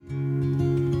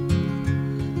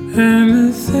and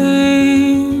the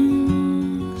things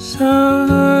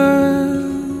of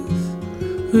earth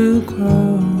will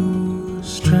grow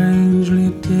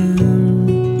strangely dim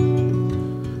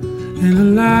in the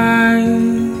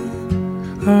light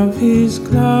of His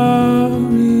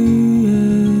glory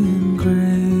and grace.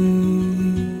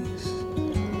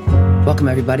 Welcome,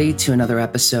 everybody, to another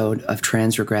episode of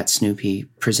Trans Regret Snoopy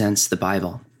Presents the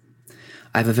Bible.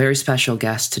 I have a very special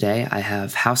guest today. I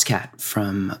have Housecat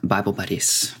from Bible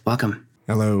Buddies. Welcome.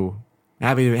 Hello.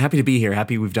 Happy to be here.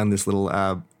 Happy we've done this little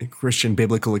Christian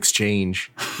biblical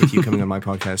exchange with you coming on my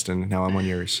podcast, and now I'm on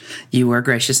yours. You were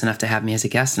gracious enough to have me as a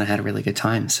guest, and I had a really good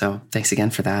time, so thanks again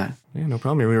for that. Yeah, no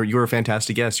problem. You were a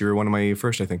fantastic guest. You were one of my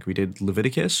first, I think. We did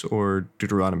Leviticus or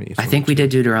Deuteronomy? I think we did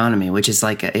Deuteronomy, which is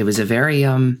like, it was a very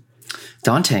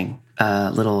daunting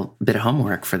little bit of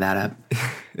homework for that up.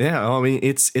 Yeah, I mean,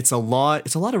 it's a lot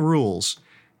of rules.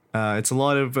 It's a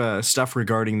lot of stuff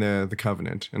regarding the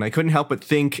covenant, and I couldn't help but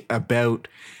think about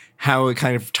how it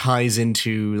kind of ties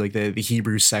into like the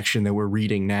Hebrew section that we're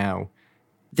reading now.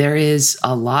 There is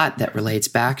a lot that relates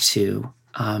back to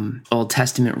Old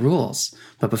Testament rules,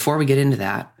 but before we get into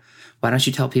that, why don't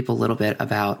you tell people a little bit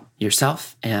about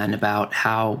yourself and about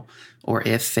how or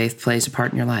if faith plays a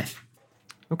part in your life?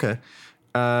 Okay.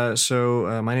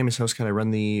 So my name is Housecat. I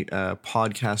run the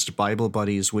podcast Bible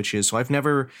Buddies, which is, so I've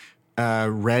never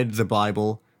read the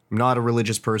Bible. I'm not a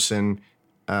religious person.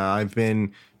 I've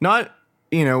been not,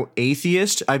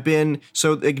 atheist. I've been,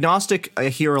 so agnostic, I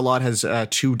hear a lot, has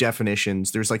two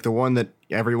definitions. There's like the one that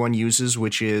everyone uses,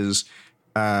 which is,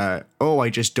 I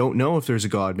just don't know if there's a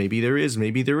God. Maybe there is,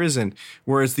 maybe there isn't.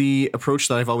 Whereas the approach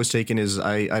that I've always taken is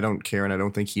I don't care, and I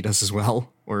don't think he does as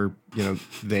well, or,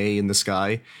 they in the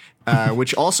sky.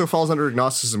 Which also falls under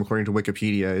agnosticism, according to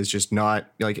Wikipedia, is just not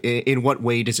like in what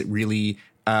way does it really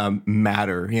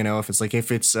matter? If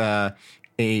it's a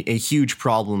huge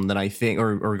problem that I think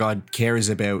or God cares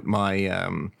about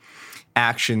my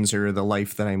actions or the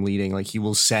life that I'm leading, like he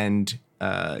will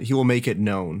make it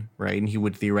known, right? And he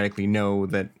would theoretically know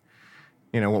that,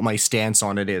 what my stance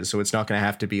on it is. So it's not going to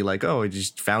have to be like, I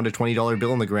just found a $20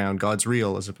 bill on the ground, God's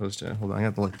real, as opposed to, hold on, I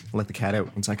have to let the cat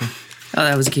out 1 second. Oh,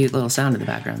 that was a cute little sound in the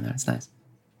background there. It's nice.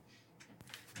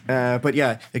 But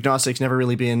yeah, agnostic's never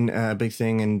really been a big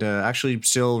thing. And actually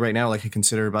still right now, like I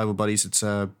consider Bible Buddies, it's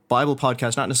a Bible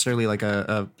podcast, not necessarily like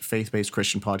a faith-based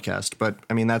Christian podcast. But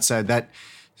I mean, that said, that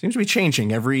seems to be changing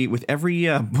with every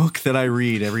book that I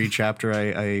read, every chapter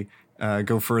I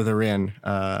go further in.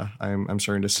 I'm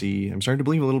starting to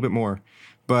believe a little bit more.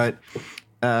 But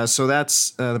so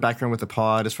that's the background with the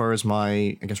pod. As far as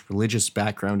my, I guess, religious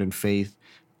background and faith,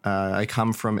 I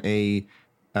come from a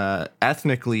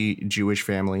ethnically Jewish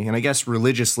family, and I guess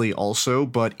religiously also,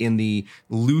 but in the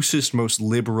loosest, most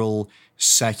liberal,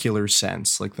 secular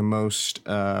sense, like the most.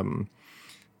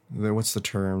 What's the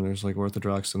term? There's like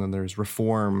Orthodox, and then there's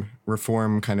Reform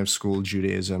kind of school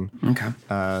Judaism. Okay.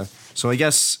 So I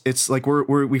guess it's like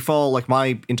we fall, like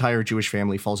my entire Jewish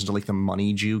family falls into like the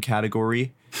money Jew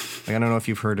category. Like I don't know if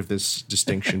you've heard of this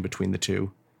distinction between the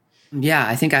two. Yeah,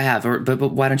 I think I have. But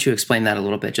why don't you explain that a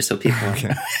little bit, just so people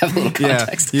have a little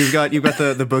context? Yeah, you've got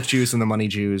the book Jews and the money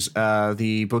Jews.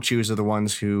 The book Jews are the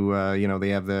ones who they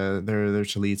have their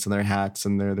tallits and their hats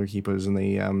and their kippahs, and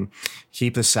they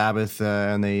keep the Sabbath,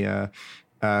 and they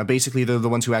basically they're the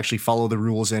ones who actually follow the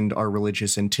rules and are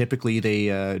religious. And typically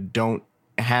they don't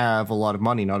have a lot of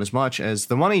money, not as much as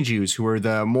the money Jews, who are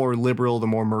the more liberal, the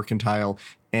more mercantile,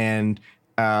 and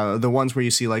the ones where you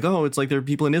see like, it's like there are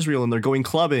people in Israel and they're going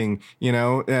clubbing,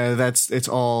 it's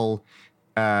all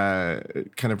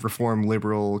kind of reform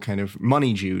liberal kind of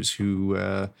money Jews who,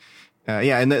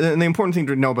 and the important thing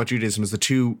to know about Judaism is the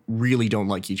two really don't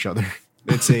like each other.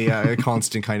 It's a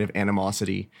constant kind of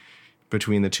animosity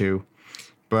between the two.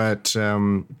 But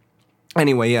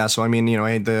anyway, yeah, so I mean,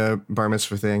 I had the bar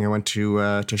mitzvah thing. I went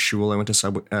to shul. I went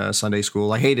to Sunday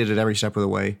school. I hated it every step of the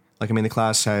way. Like, I mean, the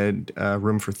class had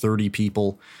room for 30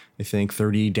 people, I think,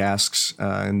 30 desks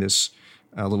in this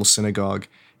little synagogue.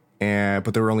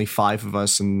 But there were only 5 of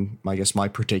us in, I guess, my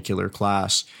particular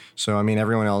class. So, I mean,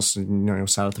 everyone else,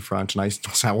 sat at the front, and I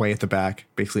sat way at the back,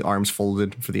 basically arms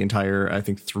folded for the entire, I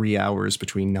think, 3 hours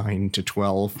between 9 to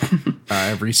 12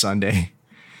 every Sunday,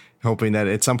 hoping that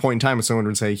at some point in time someone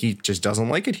would say, he just doesn't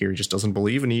like it here. He just doesn't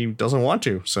believe, and he doesn't want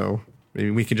to. So maybe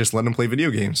we could just let him play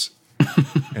video games.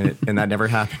 and that never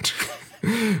happened.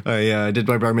 I did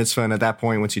my bar mitzvah, and at that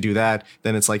point, once you do that,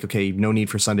 then it's like, okay, no need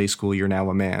for Sunday school. You're now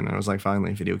a man. And I was like,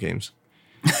 finally, video games.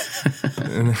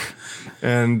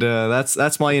 and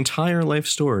that's my entire life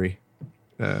story.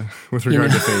 with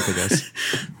regard to faith, I guess.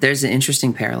 There's an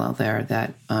interesting parallel there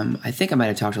that I think I might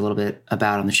have talked a little bit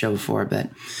about on the show before, but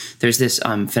there's this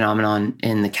phenomenon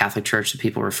in the Catholic Church that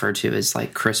people refer to as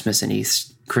like Christmas and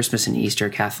Easter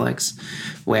Catholics,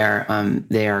 where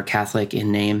they are Catholic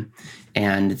in name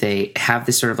and they have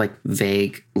this sort of like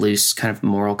vague, loose kind of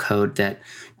moral code that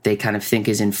they kind of think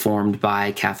is informed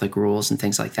by Catholic rules and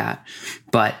things like that.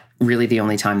 But really the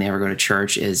only time they ever go to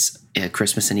church is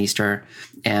Christmas and Easter.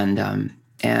 And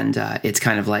it's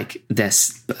kind of like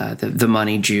this, the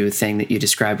money Jew thing that you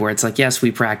described, where it's like, yes,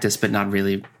 we practice, but not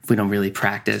really, we don't really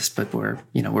practice, but we're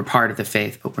part of the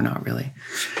faith, but we're not really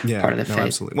part of the faith.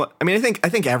 Absolutely. Well, I mean, I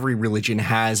think every religion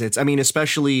has its, I mean,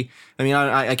 especially, I mean,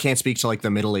 I can't speak to like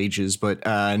the Middle Ages, but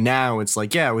now it's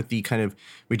like, yeah, with the kind of,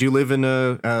 we do live in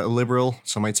a liberal,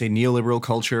 some might say neoliberal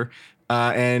culture.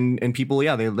 And people,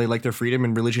 yeah, they like their freedom,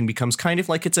 and religion becomes kind of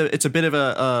like it's a bit of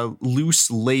a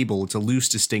loose label. It's a loose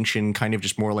distinction, kind of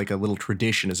just more like a little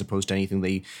tradition as opposed to anything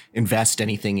they invest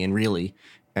anything in really.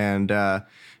 And that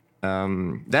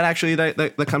actually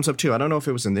that comes up too. I don't know if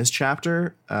it was in this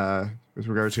chapter with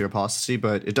regard to apostasy,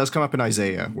 but it does come up in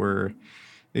Isaiah where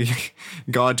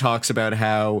God talks about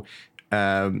how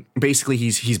basically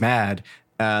he's mad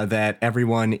that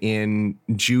everyone in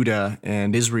Judah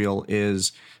and Israel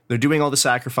they're doing all the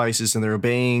sacrifices and they're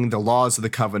obeying the laws of the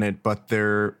covenant, but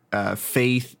their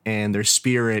faith and their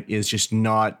spirit is just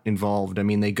not involved. I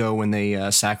mean, they go and they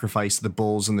sacrifice the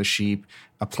bulls and the sheep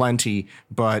aplenty,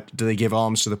 but do they give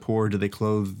alms to the poor? Do they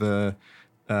clothe the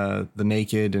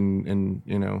naked and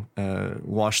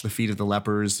wash the feet of the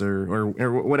lepers or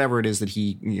whatever it is that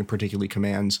he particularly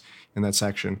commands in that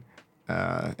section?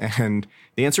 And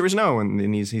the answer is no,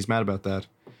 and he's mad about that.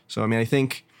 So I mean, I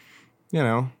think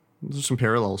there's some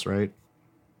parallels, right?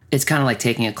 It's kind of like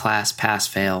taking a class pass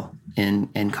fail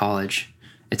in college.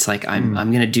 It's like I'm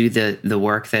going to do the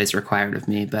work that is required of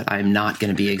me, but I'm not going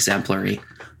to be exemplary.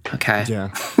 Okay.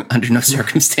 Yeah. Under no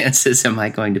circumstances am I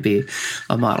going to be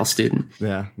a model student.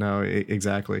 Yeah. No.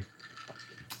 Exactly.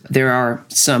 There are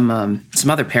some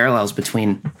other parallels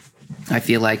between, I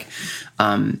feel like,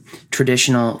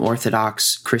 traditional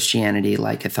Orthodox Christianity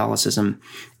like Catholicism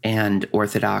and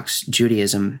Orthodox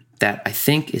Judaism that I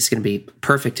think is going to be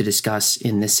perfect to discuss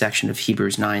in this section of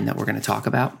Hebrews 9 that we're going to talk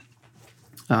about.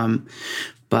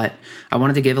 But I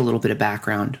wanted to give a little bit of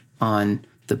background on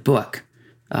the book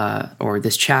or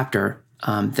this chapter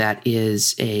that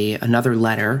is another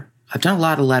letter. I've done a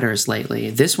lot of letters lately.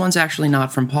 This one's actually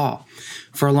not from Paul.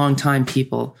 For a long time,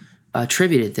 people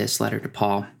attributed this letter to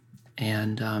Paul.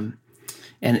 And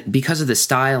because of the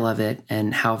style of it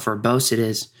and how verbose it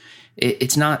is,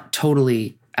 it's not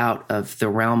totally out of the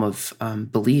realm of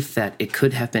belief that it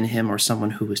could have been him or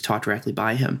someone who was taught directly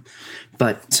by him.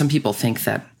 But some people think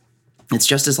that it's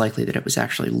just as likely that it was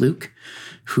actually Luke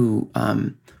who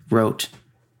wrote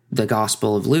the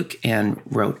Gospel of Luke and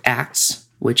wrote Acts,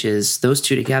 which is those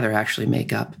two together actually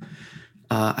make up.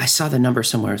 I saw the number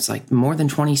somewhere. It's like more than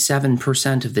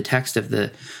 27% of the text of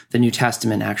the New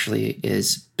Testament actually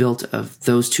is built of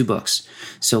those two books.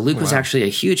 So Luke was actually a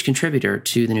huge contributor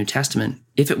to the New Testament.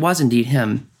 If it was indeed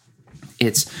him,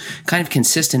 it's kind of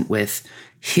consistent with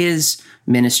his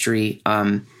ministry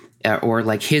or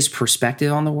like his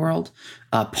perspective on the world.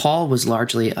 Paul was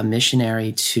largely a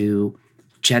missionary to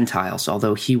Gentiles,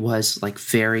 although he was like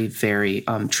very, very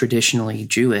traditionally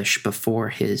Jewish before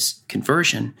his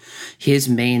conversion. His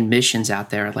main missions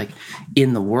out there, like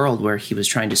in the world where he was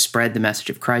trying to spread the message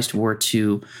of Christ, were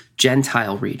to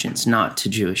Gentile regions, not to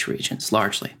Jewish regions,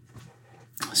 largely.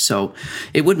 So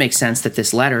it would make sense that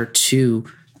this letter to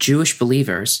Jewish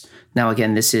believers, now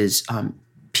again, this is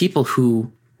people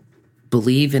who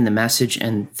believe in the message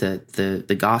and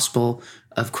the gospel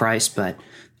of Christ, but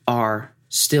are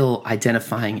still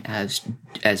identifying as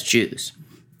Jews.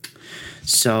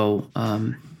 So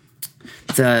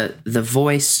the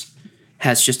voice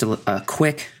has just a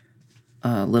quick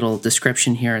little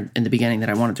description here in the beginning that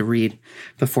I wanted to read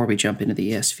before we jump into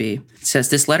the ESV. It says,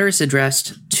 "This letter is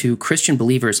addressed to Christian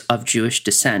believers of Jewish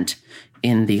descent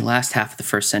in the last half of the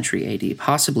 1st century AD.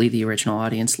 Possibly the original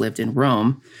audience lived in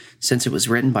Rome, since it was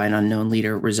written by an unknown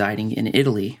leader residing in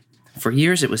Italy. For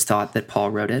years it was thought that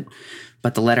Paul wrote it,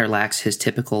 but the letter lacks his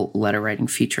typical letter-writing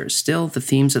features. Still, the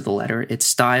themes of the letter, its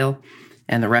style,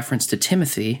 and the reference to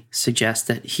Timothy suggest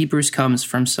that Hebrews comes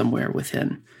from somewhere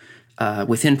within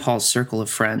Paul's circle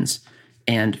of friends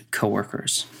and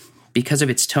coworkers. Because of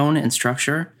its tone and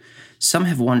structure, some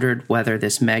have wondered whether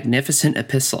this magnificent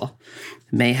epistle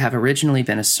may have originally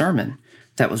been a sermon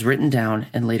that was written down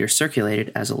and later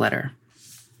circulated as a letter.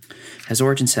 As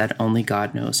Origen said, only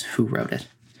God knows who wrote it."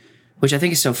 Which I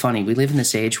think is so funny. We live in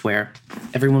this age where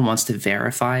everyone wants to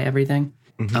verify everything.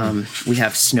 We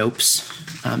have Snopes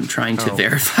trying to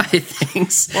verify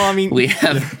things. Well, I mean, we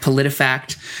have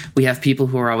PolitiFact. We have people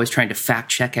who are always trying to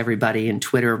fact check everybody, and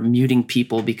Twitter muting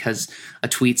people because a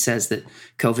tweet says that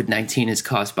COVID-19 is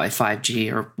caused by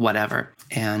 5G or whatever.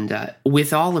 And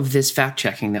with all of this fact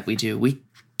checking that we do, we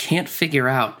can't figure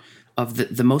out of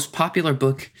the most popular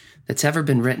book that's ever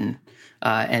been written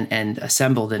and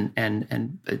assembled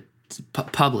and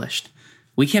published.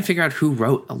 We can't figure out who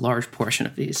wrote a large portion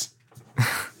of these.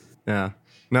 Yeah,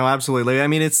 no, absolutely. I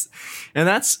mean, I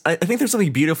think there's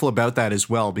something beautiful about that as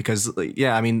well, because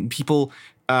yeah, I mean, people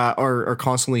are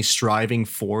constantly striving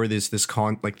for this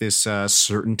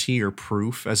certainty or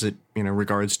proof as it,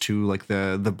 regards to like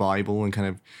the Bible and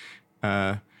kind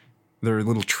of their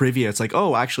little trivia. It's like,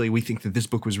 oh, actually, we think that this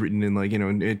book was written in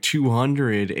in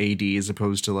 200 AD as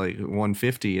opposed to like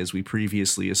 150 as we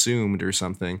previously assumed or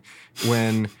something.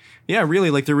 When yeah, really,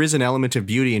 like there is an element of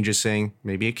beauty in just saying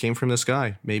maybe it came from the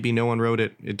sky, maybe no one wrote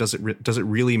it. It doesn't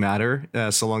really matter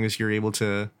so long as you're able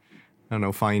to, I don't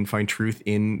know, find truth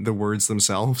in the words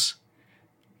themselves.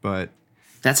 But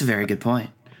that's a very good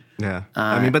point. Yeah,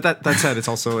 I mean, but that said, it's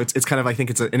also it's kind of, I think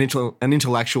it's an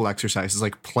intellectual exercise. It's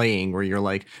like playing where you're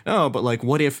like, oh, but like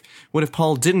what if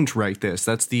Paul didn't write this?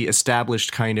 That's the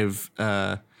established kind of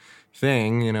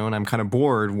thing, and I'm kind of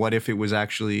bored. What if it was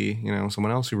actually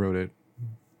someone else who wrote it?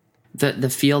 The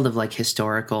field of like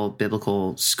historical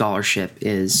biblical scholarship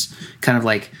is kind of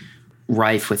like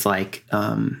rife with like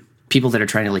people that are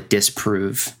trying to like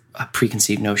disprove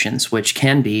preconceived notions, which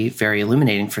can be very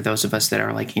illuminating for those of us that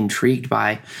are like intrigued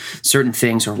by certain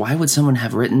things, or why would someone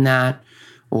have written that,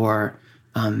 or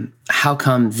how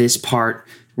come this part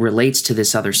relates to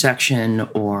this other section,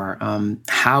 or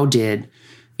how did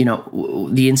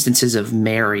the instances of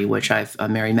Mary, which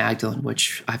Mary Magdalene,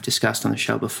 which I've discussed on the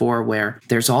show before, where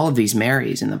there's all of these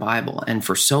Marys in the Bible. And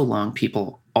for so long,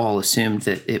 people all assumed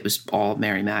that it was all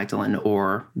Mary Magdalene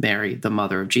or Mary, the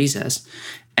mother of Jesus.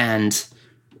 And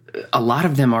a lot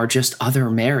of them are just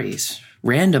other Marys,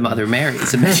 random other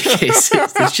Marys in many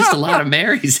cases. There's just a lot of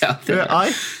Marys out there.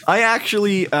 Yeah, I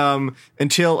actually,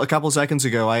 until a couple seconds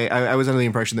ago, I was under the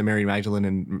impression that Mary Magdalene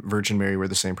and Virgin Mary were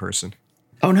the same person.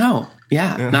 Oh no!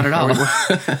 Yeah, not at all.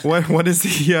 What is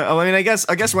the? I mean, I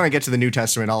guess when I get to the New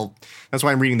Testament, that's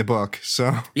why I'm reading the book.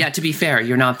 So yeah, to be fair,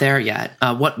 you're not there yet.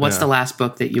 What's the last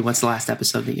book what's the last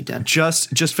episode that you did?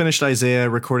 Just finished Isaiah.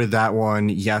 Recorded that one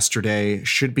yesterday.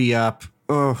 Should be up.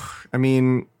 Oh, I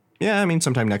mean,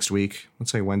 sometime next week.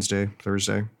 Let's say Wednesday,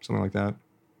 Thursday, something like that.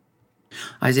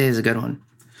 Isaiah is a good one.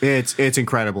 It's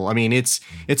incredible. I mean, it's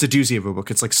a doozy of a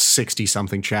book. It's like 60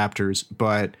 something chapters,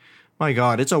 but my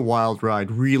God, it's a wild ride.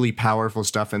 Really powerful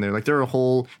stuff in there. Like there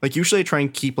are usually I try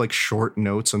and keep like short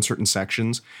notes on certain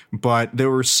sections, but there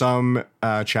were some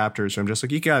chapters where I'm just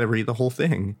like, you got to read the whole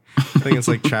thing. I think it's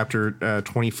like chapter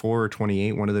 24 or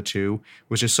 28, one of the two,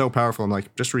 was just so powerful. I'm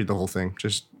like, just read the whole thing.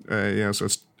 Just, so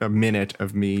it's a minute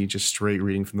of me just straight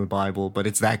reading from the Bible, but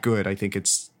it's that good. I think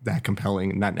it's that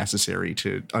compelling and that necessary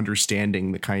to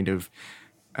understanding the kind of,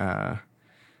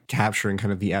 capturing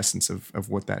kind of the essence of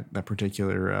what that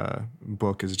particular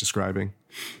book is describing.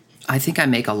 I think I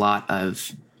make a lot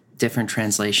of different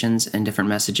translations and different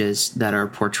messages that are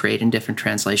portrayed in different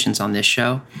translations on this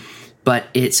show, but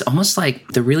it's almost like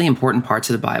the really important parts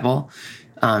of the Bible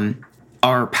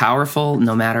are powerful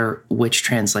no matter which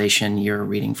translation you're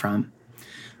reading from.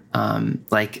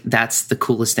 Like that's the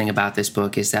coolest thing about this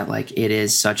book, is that like it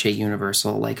is such a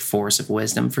universal like force of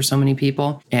wisdom for so many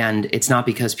people. And it's not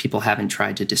because people haven't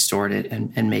tried to distort it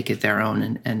and make it their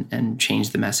own and change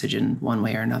the message in one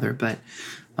way or another. But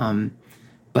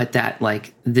that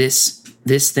like this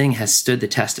thing has stood the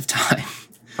test of time.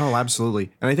 Oh,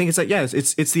 absolutely. And I think it's like, yeah,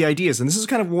 it's the ideas. And this is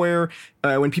kind of where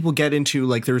when people get into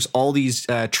like, there's all these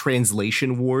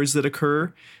translation wars that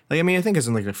occur. Like, I mean, I think as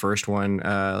in like the first one,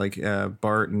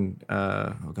 Bart and,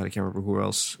 oh God, I can't remember who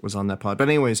else was on that pod. But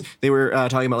anyways, they were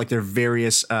talking about like their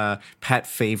various pet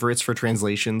favorites for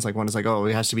translations. Like one is like, oh,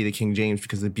 it has to be the King James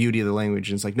because of the beauty of the language.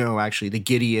 And it's like, no, actually the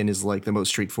Gideon is like the most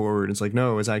straightforward. It's like,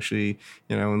 no, it's actually,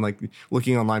 and like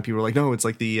looking online, people are like, no, it's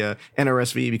like the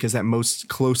NRSV because that most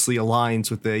closely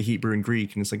aligns with the Hebrew and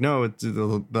Greek. And it's like, no, it's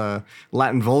the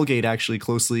Latin Vulgate actually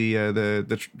closely,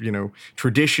 the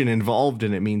tradition involved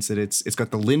in it means that it's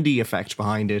got the Lindy effect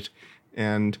behind it.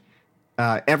 And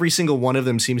every single one of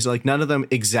them seems like none of them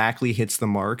exactly hits the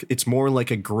mark. It's more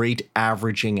like a great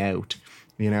averaging out,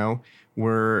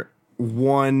 where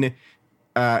one,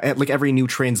 like every new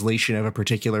translation of a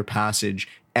particular passage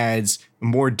adds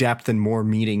more depth and more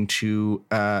meaning to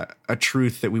a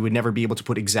truth that we would never be able to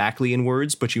put exactly in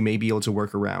words, but you may be able to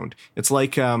work around. It's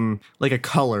like a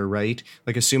color, right?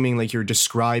 Like assuming like you're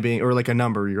describing, or like a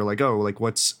number, you're like, oh, like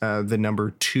what's the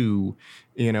number 2?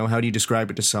 You know, how do you describe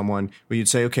it to someone? Well, you'd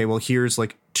say, okay, well, here's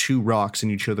like 2 rocks,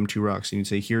 and you'd show them 2 rocks, and you'd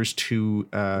say, here's 2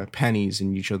 pennies,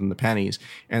 and you show them the pennies,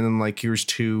 and then like here's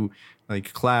 2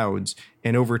 like clouds,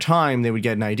 and over time they would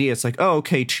get an idea. It's like, oh,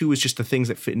 okay, 2 is just the things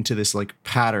that fit into this like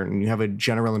pattern, and you have a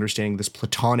general understanding, this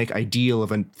platonic ideal of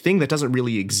a thing that doesn't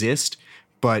really exist,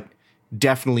 but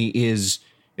definitely is.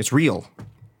 It's real,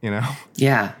 you know?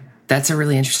 Yeah, that's a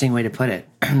really interesting way to put it.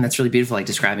 That's really beautiful, like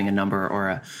describing a number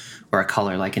or a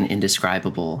color, like an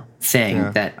indescribable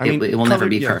thing that it will never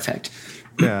be perfect.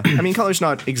 Yeah, I mean, color's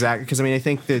not exact, because I mean, I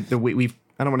think that the way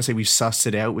I don't want to say we've sussed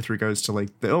it out with regards to like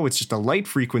it's just a light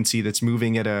frequency that's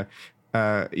moving at a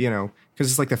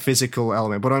because it's like the physical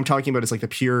element. But what I'm talking about is like the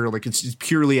pure, like it's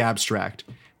purely abstract.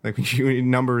 Like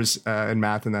numbers and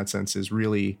math in that sense is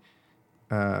really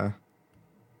I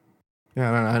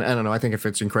don't know. I think it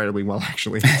fits incredibly well,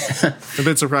 actually. I'm a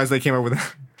bit surprised they came up with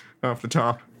it off the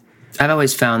top. I've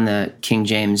always found the King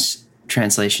James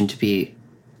translation to be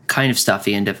kind of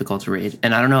stuffy and difficult to read.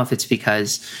 And I don't know if it's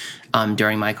because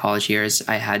during my college years,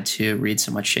 I had to read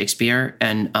so much Shakespeare,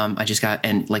 and I just got,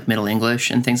 and like Middle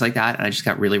English and things like that. And I just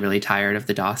got really, really tired of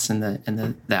the doths and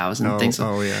the thous and things.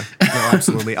 Oh yeah, no,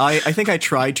 absolutely. I think I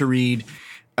tried to read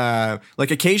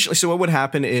like occasionally. So what would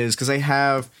happen is, because I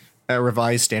have a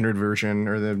revised standard version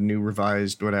or the new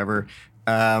revised whatever,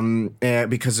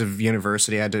 because of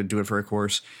university, I had to do it for a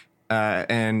course.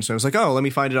 And so I was like, oh, let me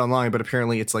find it online. But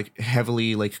apparently it's like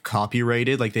heavily like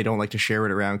copyrighted. Like they don't like to share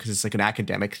it around because it's like an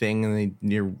academic thing, and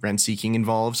you're rent seeking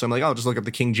involved. So I'm like, oh, I'll just look up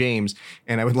the King James.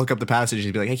 And I would look up the passages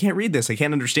and be like, I can't read this. I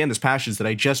can't understand this passage that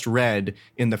I just read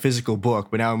in the physical book.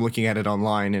 But now I'm looking at it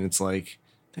online, and it's like,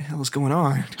 what the hell is going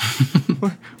on?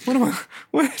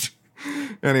 What?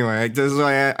 Anyway,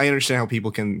 I understand how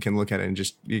people can look at it and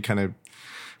just you kind of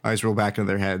eyes roll back into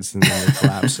their heads, and then they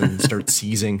collapse and start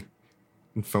seizing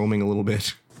and foaming a little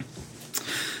bit.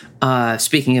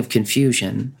 Speaking of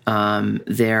confusion,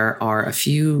 there are a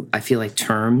few, I feel like,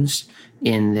 terms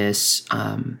in this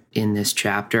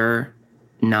chapter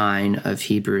 9 of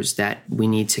Hebrews that we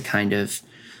need to kind of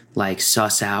like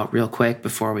suss out real quick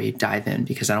before we dive in,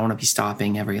 because I don't want to be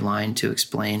stopping every line to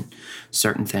explain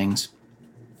certain things.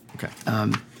 Okay.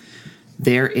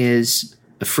 There is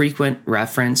a frequent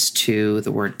reference to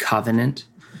the word covenant,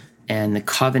 and the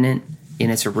covenant in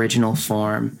its original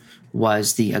form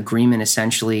was the agreement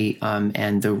essentially,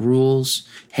 and the rules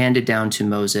handed down to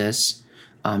Moses,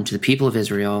 to the people of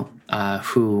Israel,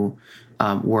 who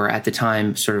were at the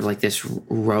time sort of like this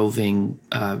roving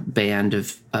band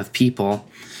of people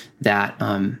that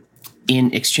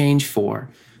in exchange for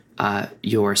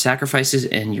your sacrifices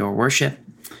and your worship,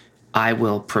 I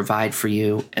will provide for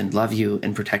you and love you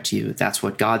and protect you. That's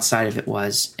what God's side of it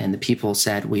was. And the people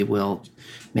said, we will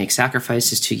make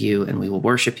sacrifices to you, and we will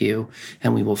worship you,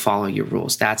 and we will follow your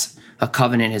rules. That's a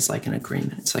covenant, is like an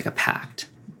agreement. It's like a pact.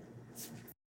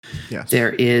 Yes.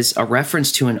 There is a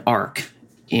reference to an ark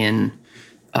in,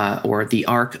 or the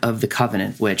Ark of the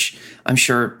Covenant, which I'm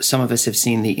sure some of us have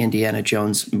seen the Indiana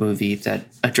Jones movie that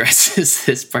addresses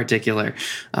this particular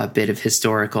bit of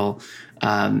historical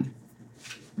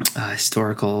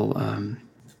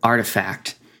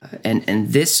artifact.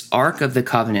 And this Ark of the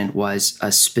Covenant was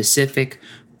a specific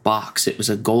box. It was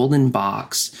a golden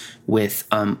box with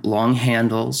long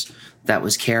handles that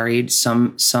was carried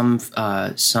some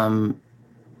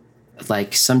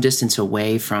distance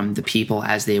away from the people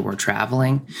as they were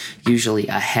traveling, usually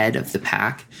ahead of the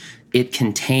pack. It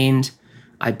contained,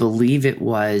 I believe it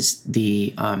was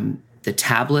the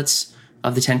tablets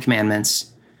of the Ten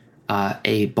Commandments,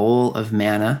 a bowl of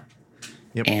manna,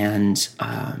 yep. And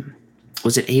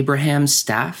was it Abraham's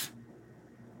staff?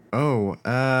 Oh,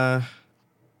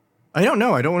 I don't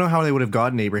know. I don't know how they would have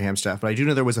gotten Abraham's staff, but I do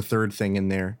know there was a third thing in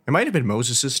there. It might have been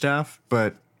Moses' staff,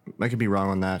 but I could be wrong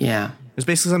on that. Yeah. It's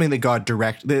basically something that God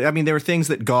there were things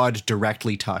that God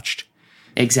directly touched.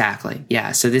 Exactly.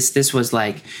 Yeah. So this was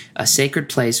like a sacred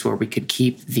place where we could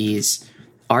keep these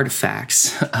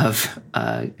artifacts of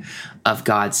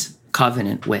God's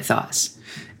covenant with us.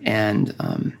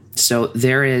 And so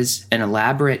there is an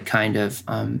elaborate kind of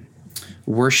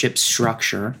worship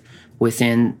structure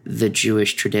within the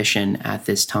Jewish tradition at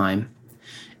this time.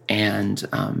 And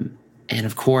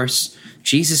of course,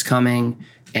 Jesus coming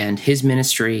and his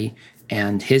ministry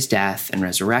and his death and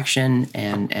resurrection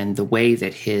and the way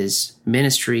that his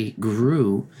ministry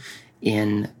grew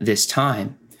in this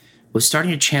time was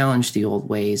starting to challenge the old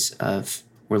ways of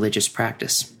religious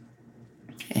practice.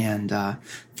 And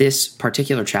this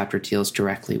particular chapter deals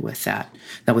directly with that.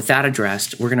 Now, with that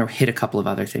addressed, we're going to hit a couple of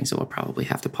other things that we'll probably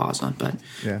have to pause on. But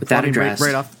with that addressed,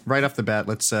 right off the bat,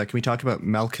 let's can we talk about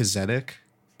Melchizedek?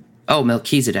 Oh,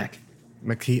 Melchizedek.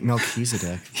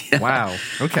 Melchizedek. Yeah. Wow.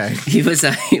 Okay. He was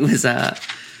a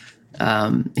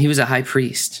high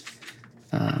priest,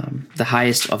 the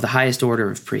highest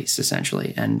order of priests,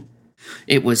 essentially. And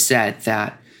it was said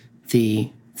that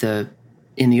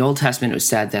in the Old Testament, it was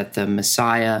said that the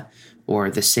Messiah or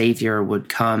the Savior would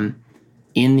come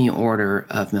in the order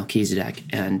of Melchizedek.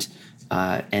 And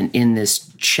in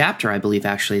this chapter, I believe,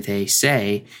 actually, they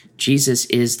say Jesus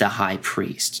is the high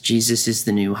priest. Jesus is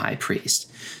the new high priest.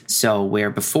 So where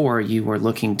before you were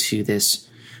looking to this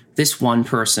one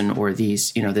person or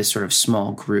this sort of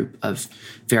small group of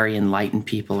very enlightened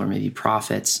people or maybe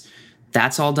prophets,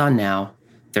 that's all done now.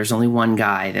 There's only one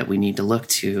guy that we need to look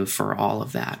to for all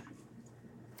of that.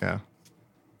 Yeah.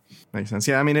 Makes sense.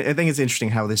 Yeah, I mean, I think it's interesting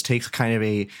how this takes kind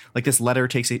of this letter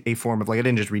takes a form of, like, I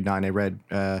didn't just read 9, I read,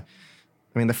 the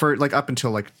first, like, up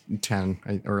until, like,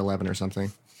 10 or 11 or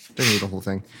something. Didn't read the whole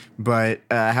thing. But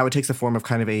how it takes the form of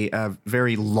kind of a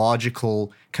very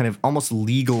logical, kind of almost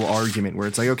legal argument where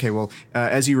it's like, okay, well,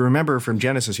 as you remember from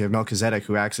Genesis, you have Melchizedek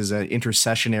who acts as an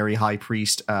intercessionary high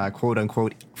priest, quote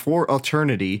unquote, for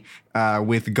eternity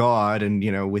with God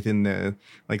and, within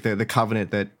the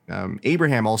covenant that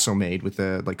Abraham also made with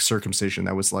the, like, circumcision.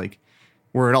 That was, like,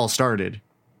 where it all started.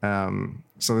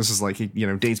 So this is like,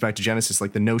 dates back to Genesis.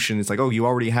 Like, the notion is like, oh, you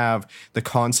already have the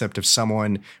concept of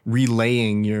someone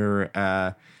relaying your,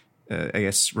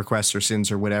 requests or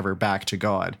sins or whatever back to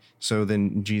God. So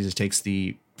then Jesus takes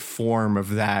the form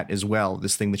of that as well.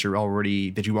 This thing that you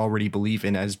already believe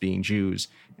in as being Jews.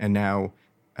 And now,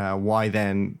 why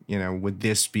then, would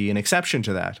this be an exception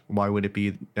to that? Why would it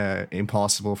be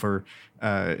impossible for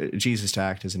Jesus to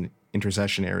act as an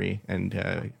intercessionary and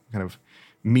kind of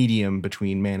medium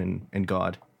between man and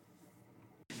God?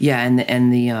 Yeah,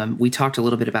 and we talked a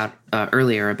little bit about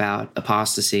earlier about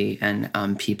apostasy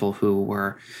and people who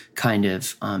were kind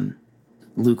of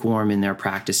lukewarm in their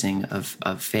practicing of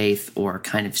faith, or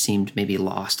kind of seemed maybe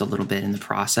lost a little bit in the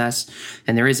process.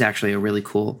 And there is actually a really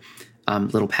cool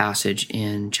little passage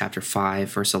in chapter 5,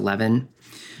 verse 11,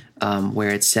 where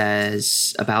it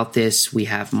says, "About this we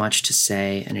have much to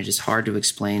say, and it is hard to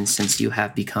explain since you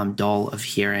have become dull of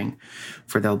hearing.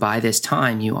 For though by this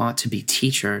time you ought to be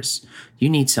teachers, you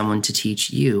need someone to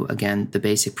teach you, again, the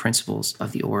basic principles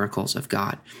of the oracles of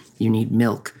God. You need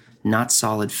milk, not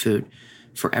solid food.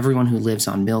 For everyone who lives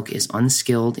on milk is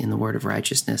unskilled in the word of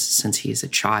righteousness, since he is a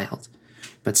child.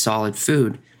 But solid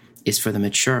food is for the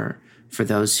mature, for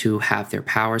those who have their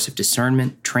powers of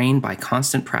discernment trained by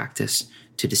constant practice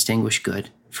to distinguish good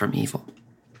from evil."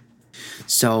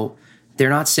 So they're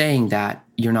not saying that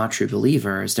you're not true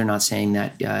believers. They're not saying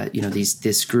that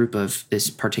this group of this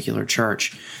particular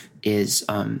church is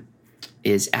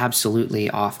absolutely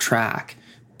off track,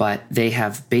 but they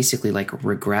have basically, like,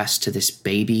 regressed to this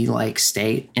baby-like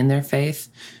state in their faith,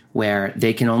 where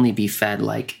they can only be fed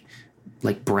like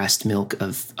breast milk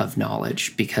of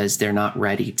knowledge, because they're not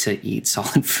ready to eat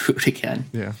solid food again.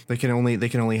 Yeah, they can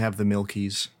only have the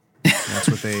milkies.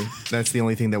 That's the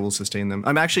only thing that will sustain them.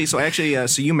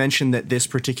 So you mentioned that this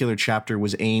particular chapter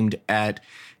was aimed at,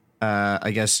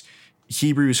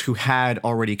 Hebrews who had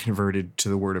already converted to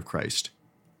the word of Christ.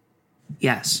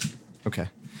 Yes. Okay.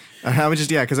 I was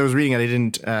because I was reading it.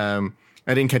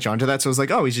 I didn't catch on to that. So I was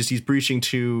like, oh, he's preaching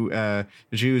to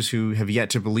Jews who have yet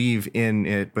to believe in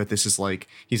it. But this is like,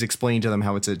 he's explained to them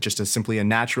how it's simply a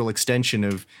natural extension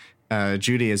of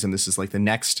Judaism. This is like the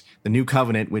new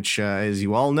covenant, which, as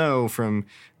you all know from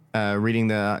reading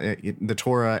the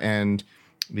Torah and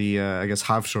the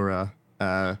Haftorah,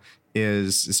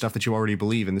 is stuff that you already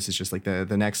believe in. This is just like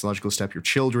the next logical step. Your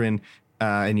children,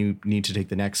 and you need to take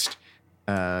the next.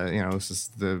 This is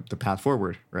the path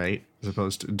forward, right? As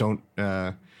opposed to don't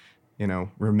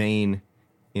remain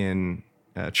in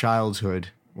childhood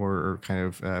or kind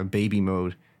of baby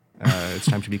mode. It's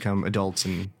time to become adults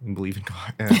and believe in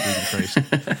God, believe in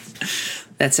Christ.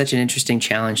 That's such an interesting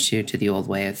challenge to the old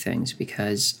way of things,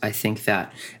 because I think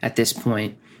that at this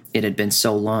point it had been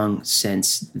so long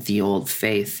since the old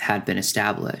faith had been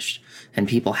established, and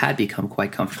people had become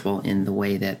quite comfortable in the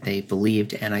way that they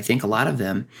believed. And I think a lot of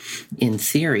them, in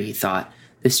theory, thought,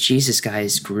 this Jesus guy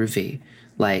is groovy.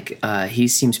 Like, he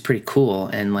seems pretty cool,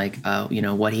 and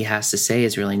what he has to say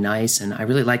is really nice. And I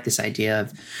really like this idea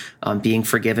of being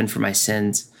forgiven for my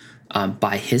sins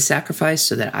by his sacrifice,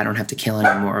 so that I don't have to kill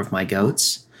any more of my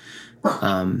goats.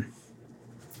 Gonna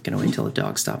wait until the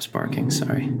dog stops barking.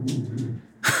 Sorry.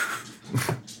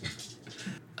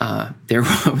 there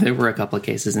were a couple of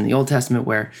cases in the Old Testament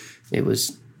where it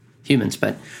was humans,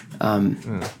 but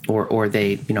or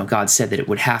they, God said that it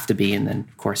would have to be, and then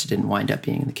of course it didn't wind up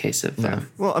being in the case of.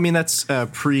 Well, I mean, that's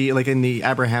like in the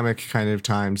Abrahamic kind of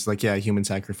times, like human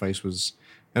sacrifice was.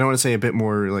 I don't want to say a bit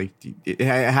more, like it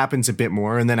happens a bit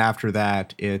more, and then after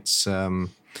that it's like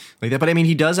that. But I mean,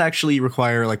 he does actually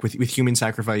require, like with human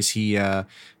sacrifice, he kind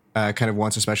of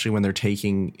wants, especially when they're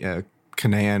taking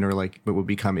Canaan, or like what would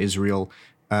become Israel.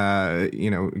 God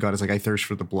is like, I thirst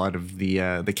for the blood of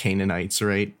the Canaanites,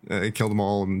 right? Kill them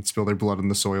all and spill their blood in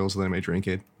the soil so that I may drink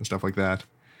it, and stuff like that.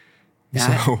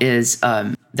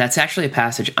 That's actually a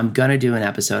passage. I'm gonna do an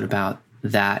episode about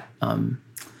that.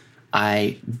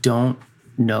 I don't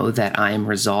know that I am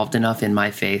resolved enough in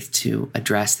my faith to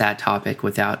address that topic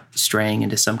without straying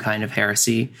into some kind of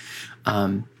heresy,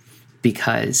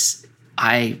 because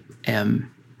I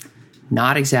am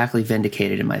not exactly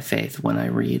vindicated in my faith when I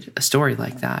read a story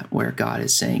like that, where God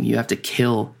is saying you have to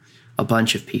kill a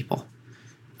bunch of people,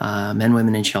 men,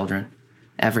 women, and children,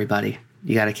 everybody.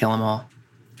 You got to kill them all.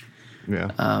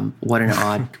 Yeah. What an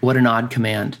odd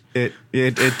command.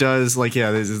 It does, like,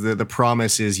 this is the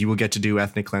promise is you will get to do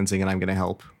ethnic cleansing, and I'm going to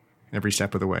help every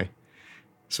step of the way.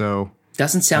 So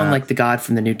doesn't sound like the God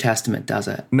from the New Testament, does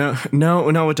it? No,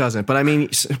 it doesn't. But I mean,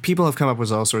 people have come up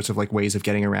with all sorts of like ways of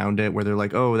getting around it, where they're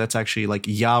like, oh, that's actually like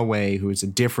Yahweh, who is a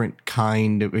different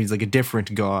kind of, he's like a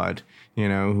different God,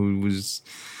 who was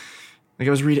like,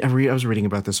 I was reading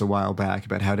about this a while back,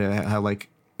 about how like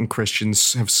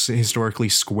Christians have historically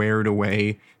squared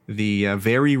away the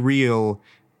very real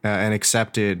and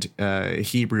accepted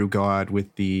Hebrew God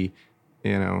with the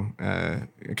kind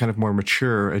of more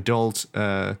mature adult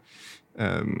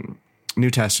New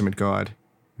Testament God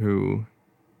who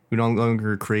no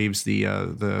longer craves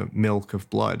the milk of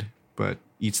blood, but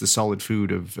eats the solid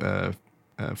food of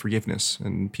forgiveness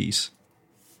and peace.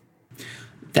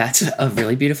 That's a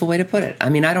really beautiful way to put it. I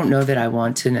mean, I don't know that I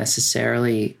want to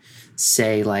necessarily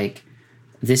say like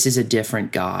this is a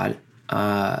different God.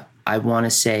 I want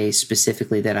to say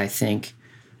specifically that I think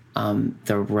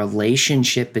the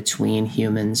relationship between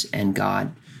humans and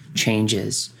God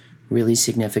changes really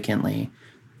significantly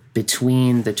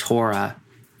between the Torah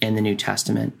and the New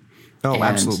Testament. Oh, and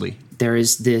absolutely. There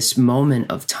is this moment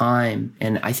of time,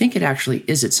 and I think it actually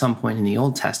is at some point in the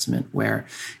Old Testament, where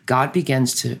God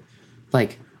begins to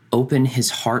like open his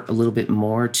heart a little bit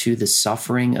more to the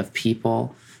suffering of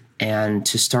people, and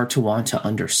to start to want to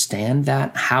understand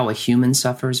that, how a human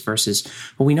suffers versus,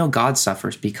 well, we know God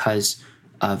suffers because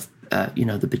of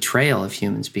the betrayal of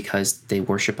humans, because they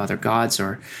worship other gods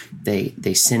or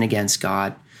they sin against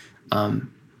God.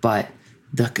 But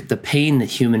the pain that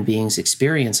human beings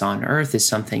experience on earth is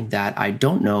something that I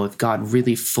don't know if God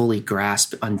really fully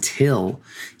grasped until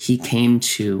he came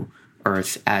to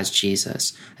earth as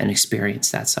Jesus and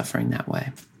experienced that suffering that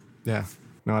way. Yeah,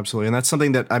 no, absolutely. And that's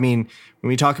something that, I mean, when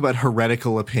we talk about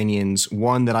heretical opinions,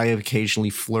 one that I have occasionally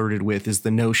flirted with is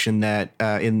the notion that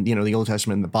in the Old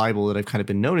Testament and the Bible that I've kind of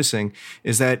been noticing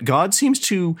is that God seems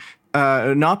to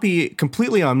not be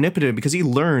completely omnipotent, because he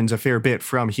learns a fair bit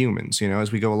from humans,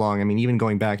 as we go along. I mean, even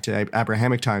going back to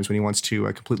Abrahamic times when he wants to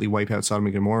completely wipe out Sodom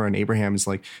and Gomorrah, and Abraham is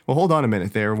like, well, hold on a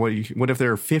minute there. What if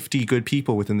there are 50 good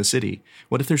people within the city?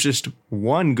 What if there's just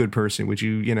one good person? Would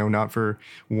you, not for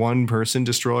one person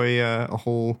destroy a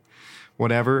whole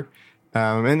whatever?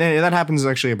 And that happens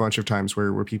actually a bunch of times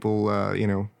where people,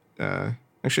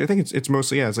 actually, I think it's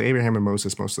mostly, it's like Abraham and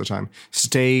Moses most of the time,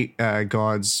 stay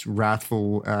God's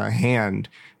wrathful hand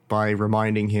by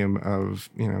reminding him of,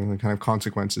 the kind of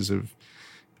consequences of,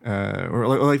 or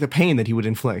like the pain that he would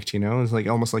inflict, It's like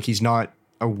almost like he's not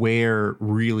aware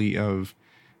really of,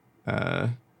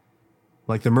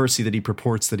 like the mercy that he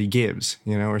purports that he gives,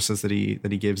 or says that he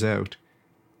gives out.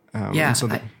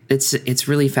 It's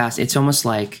really fast. It's almost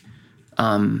like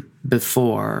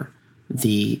before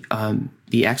the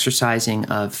exercising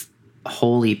of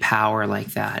holy power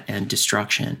like that and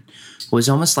destruction was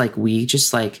almost like we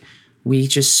just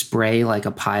spray like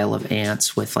a pile of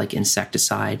ants with like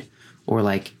insecticide, or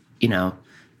like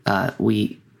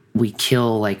we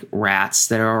kill like rats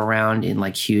that are around in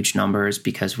like huge numbers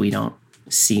because we don't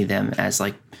see them as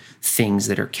like things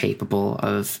that are capable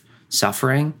of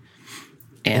suffering.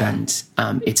 And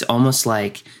it's almost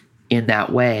like in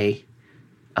that way,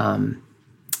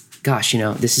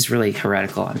 this is really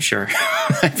heretical, I'm sure.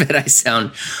 I bet I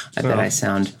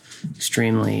sound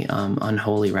extremely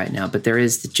unholy right now. But there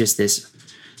is just this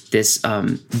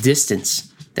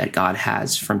distance that God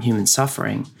has from human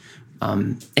suffering,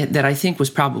 that I think was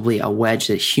probably a wedge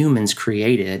that humans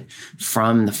created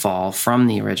from the fall, from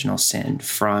the original sin,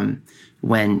 from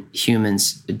when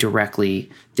humans directly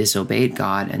disobeyed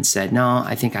God and said, no,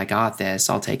 I think I got this.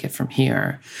 I'll take it from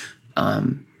here.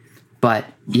 But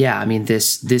yeah, I mean,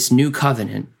 this new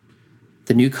covenant,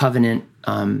 the new covenant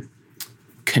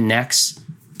connects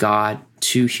God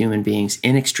to human beings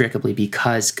inextricably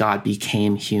because God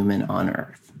became human on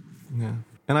earth. Yeah.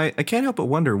 And I can't help but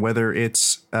wonder whether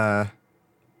it's now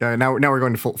we're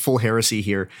going to full heresy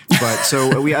here. But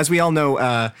so as we all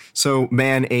know, so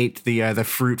man ate the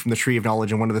fruit from the tree of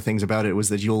knowledge, and one of the things about it was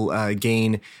that you'll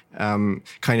gain kind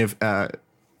of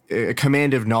a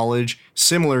command of knowledge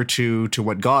similar to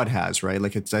what God has, right?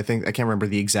 Like I can't remember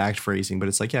the exact phrasing, but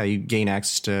it's like, yeah, you gain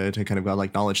access to kind of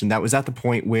godlike knowledge. And that was at the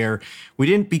point where we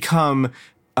didn't become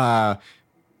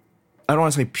I don't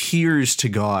want to say peers to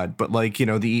God, but like,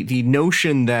 the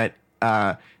notion that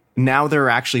now there are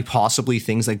actually possibly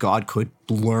things that God could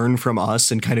learn from us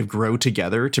and kind of grow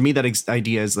together. To me, that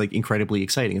idea is like incredibly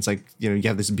exciting. It's like, you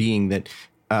have this being that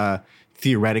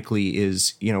theoretically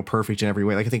is, perfect in every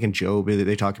way. Like I think in Job,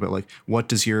 they talk about like, what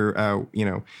does your,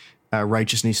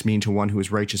 righteousness mean to one who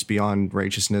is righteous beyond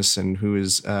righteousness and who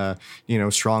is,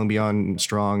 strong beyond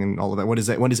strong and all of that? What is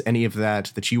that? What is any of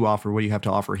that you offer? What do you have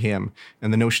to offer him?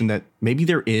 And the notion that maybe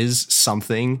there is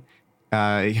something,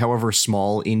 however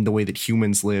small, in the way that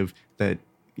humans live that,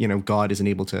 God isn't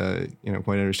able to,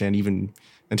 quite understand even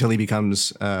until he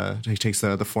becomes, takes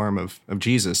the form of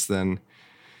Jesus. Then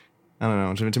I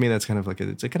don't know. To me, that's kind of like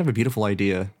it's a kind of a beautiful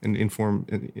idea in form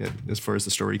as far as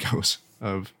the story goes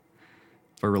of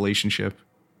our relationship.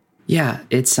 Yeah,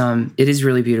 it is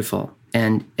really beautiful.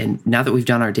 And now that we've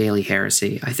done our daily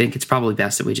heresy, I think it's probably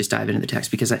best that we just dive into the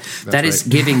text because that is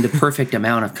giving the perfect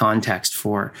amount of context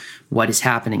for what is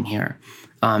happening here.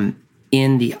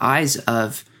 In the eyes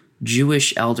of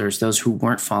Jewish elders, those who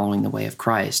weren't following the way of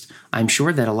Christ, I'm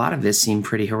sure that a lot of this seemed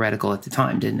pretty heretical at the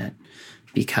time, didn't it?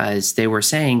 Because they were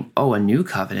saying, oh, a new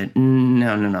covenant.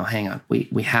 No, hang on.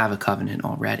 We have a covenant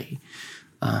already.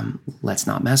 Let's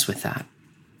not mess with that.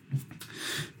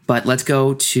 But let's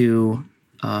go to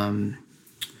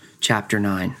chapter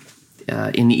 9.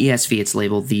 In the ESV, it's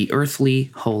labeled the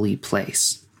earthly holy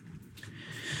place.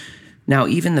 Now,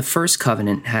 even the first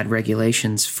covenant had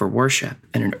regulations for worship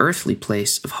and an earthly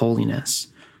place of holiness.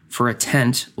 For a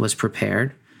tent was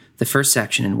prepared, the first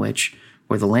section in which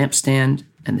were the lampstand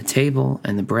and the table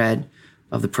and the bread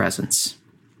of the presence.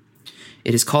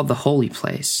 It is called the holy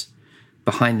place.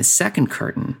 Behind the second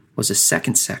curtain was a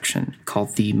second section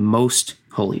called the most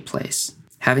holy place,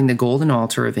 having the golden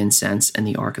altar of incense and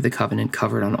the Ark of the Covenant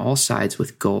covered on all sides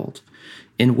with gold,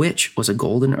 in which was a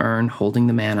golden urn holding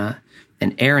the manna,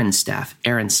 and Aaron's staff,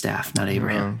 not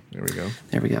Abraham. There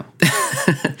we go.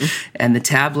 And the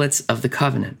tablets of the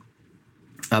covenant.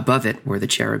 Above it were the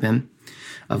cherubim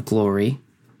of glory,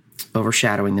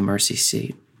 overshadowing the mercy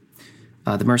seat.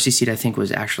 The mercy seat, I think,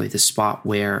 was actually the spot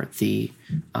where the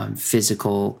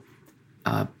physical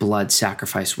blood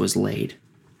sacrifice was laid.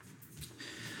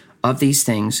 Of these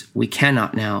things, we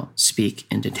cannot now speak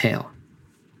in detail.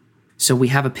 So we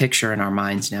have a picture in our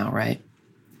minds now, right?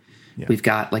 Yeah. We've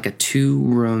got like a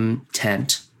 2-room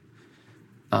tent.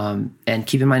 And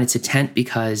keep in mind, it's a tent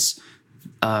because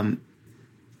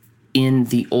in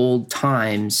the old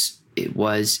times, it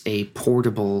was a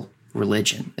portable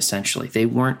religion, essentially. They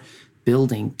weren't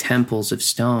building temples of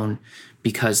stone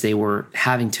because they were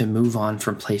having to move on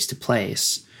from place to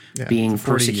place, being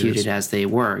persecuted as they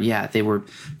were. Yeah, they were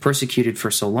persecuted for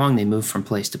so long, they moved from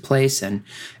place to place, and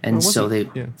so they...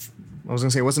 Yeah. I was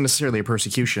going to say, it wasn't necessarily a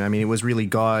persecution. I mean, it was really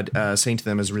God saying to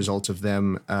them as a result of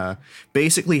them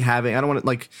basically having, I want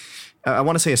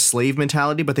to say a slave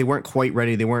mentality, but they weren't quite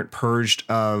ready. They weren't purged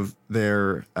of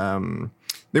their...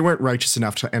 they weren't righteous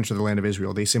enough to enter the land of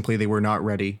Israel. They were not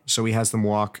ready. So he has them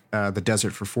walk the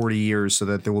desert for 40 years so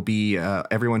that there will be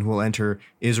everyone who will enter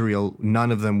Israel,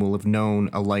 none of them will have known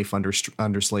a life under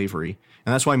slavery.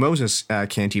 And that's why Moses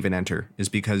can't even enter, is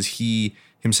because he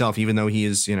himself, even though he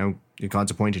is,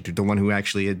 God's appointed to, the one who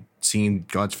actually had seen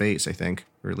God's face, I think,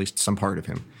 or at least some part of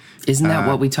him. Isn't that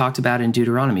what we talked about in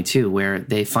Deuteronomy too, where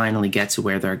they finally get to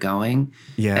where they're going?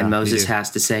 Yeah. And Moses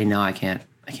has to say, no, I can't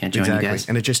join you guys.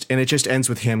 And it just ends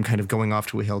with him kind of going off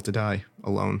to a hill to die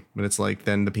alone. But it's like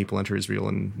then the people enter Israel,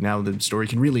 and now the story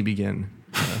can really begin,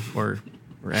 or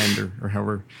end, or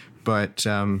however. But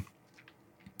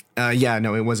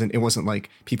no, it wasn't like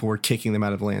people were kicking them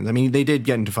out of the land. I mean, they did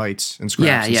get into fights and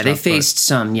scraps. Yeah, they faced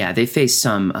some.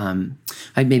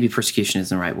 Maybe persecution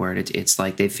isn't the right word. It's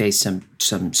like they faced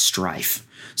some strife,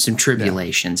 some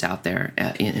tribulations out there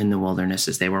in the wilderness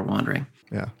as they were wandering.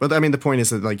 Yeah, but I mean, the point is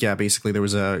that basically there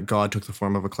was God took the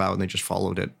form of a cloud and they just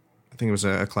followed it. I think it was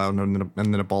a cloud and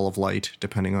then a ball of light,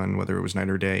 depending on whether it was night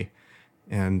or day.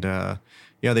 and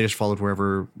yeah, they just followed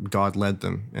wherever God led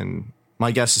them. And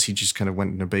my guess is he just kind of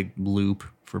went in a big loop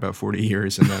for about 40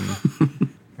 years, and then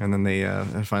and then they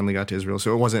finally got to Israel.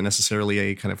 So it wasn't necessarily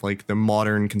a kind of like the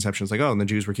modern conceptions, like, oh, and the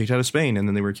Jews were kicked out of Spain, and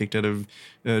then they were kicked out of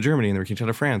Germany, and they were kicked out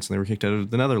of France, and they were kicked out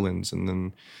of the Netherlands, and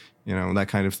then, you know, that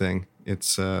kind of thing. It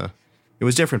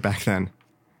was different back then.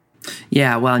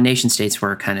 Yeah, well, nation states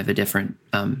were kind of a different.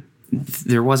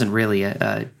 There wasn't really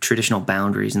a traditional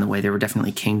boundaries in the way. There were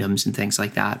definitely kingdoms and things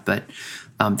like that, but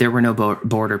there were no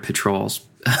border patrols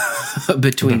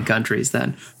between countries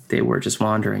then. They were just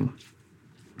wandering.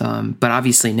 But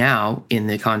obviously now, in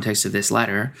the context of this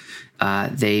letter,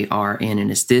 they are in,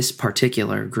 and it's this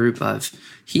particular group of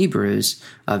Hebrews,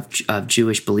 of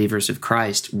Jewish believers of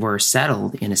Christ, were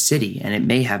settled in a city, and it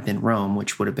may have been Rome,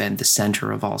 which would have been the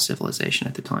center of all civilization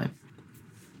at the time.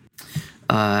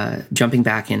 Jumping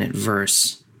back in at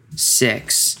verse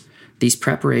 6, these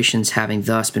preparations having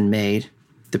thus been made,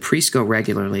 the priests go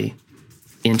regularly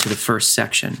into the first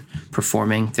section,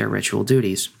 performing their ritual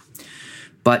duties.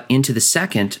 But into the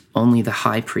second, only the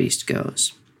high priest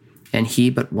goes, and he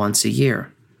but once a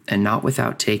year, and not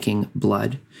without taking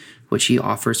blood, which he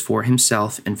offers for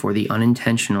himself and for the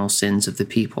unintentional sins of the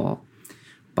people.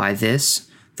 By this,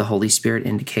 the Holy Spirit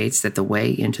indicates that the way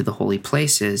into the holy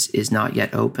places is not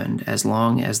yet opened, as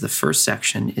long as the first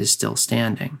section is still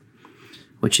standing,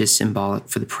 which is symbolic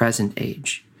for the present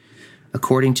age.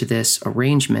 According to this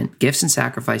arrangement, gifts and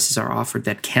sacrifices are offered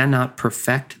that cannot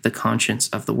perfect the conscience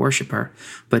of the worshiper,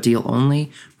 but deal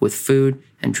only with food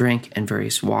and drink and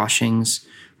various washings,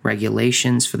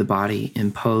 regulations for the body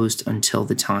imposed until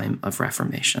the time of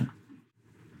Reformation.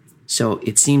 So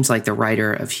it seems like the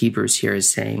writer of Hebrews here is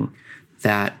saying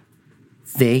that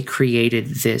they created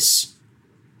this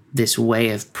way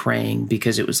of praying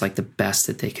because it was like the best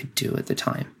that they could do at the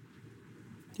time.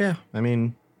 Yeah, I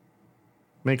mean,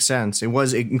 makes sense. It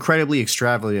was incredibly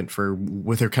extravagant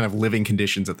with their kind of living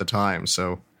conditions at the time.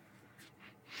 So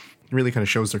it really kind of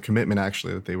shows their commitment,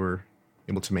 actually, that they were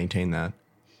able to maintain that.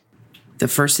 The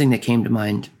first thing that came to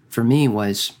mind for me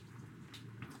was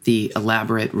the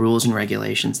elaborate rules and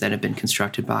regulations that have been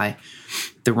constructed by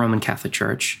the Roman Catholic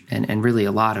Church and really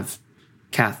a lot of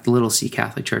little c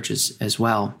Catholic churches as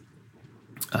well,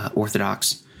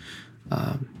 Orthodox,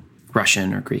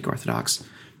 Russian or Greek Orthodox.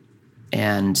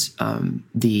 And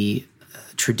the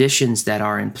traditions that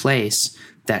are in place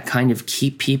that kind of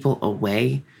keep people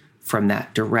away from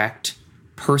that direct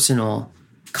personal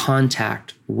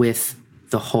contact with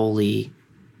the holy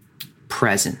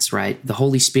presence, right? The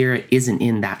Holy Spirit isn't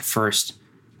in that first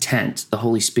tent. The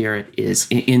Holy Spirit is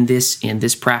in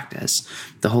this practice.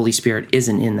 The Holy Spirit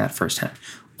isn't in that first tent,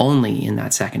 only in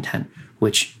that second tent,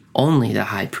 which only the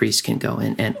high priest can go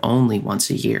in, and only once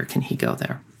a year can he go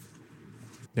there.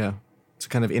 Yeah. It's a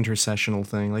kind of intercessional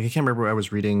thing. Like, I can't remember, I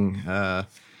was reading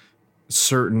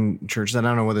certain churches, and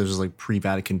I don't know whether it was like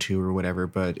pre-Vatican II or whatever,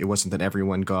 but it wasn't that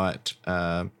everyone took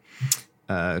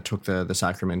the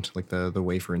sacrament, like the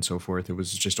wafer and so forth. It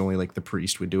was just only like the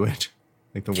priest would do it,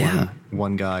 like the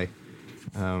one guy.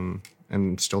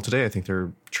 And still today, I think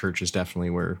their church is definitely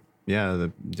where,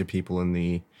 the people in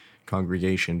the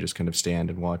congregation just kind of stand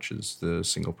and watch as the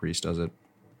single priest does it.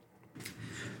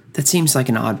 That seems like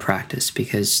an odd practice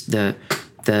because the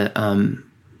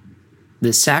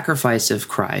sacrifice of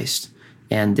Christ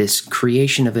and this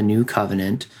creation of a new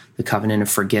covenant, the covenant of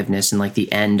forgiveness, and like the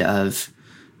end of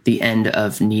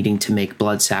needing to make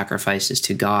blood sacrifices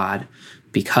to God,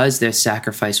 because this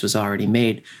sacrifice was already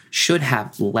made, should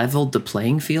have leveled the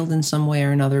playing field in some way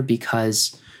or another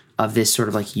because of this sort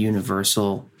of like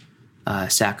universal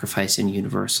sacrifice and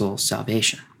universal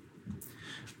salvation.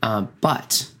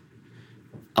 But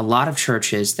a lot of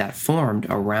churches that formed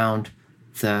around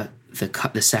the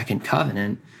second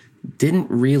covenant didn't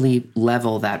really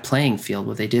level that playing field.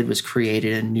 What they did was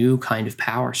created a new kind of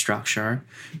power structure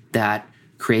that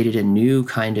created a new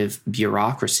kind of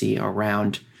bureaucracy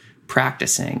around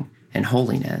practicing and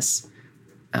holiness.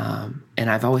 And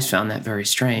I've always found that very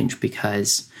strange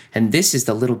because, and this is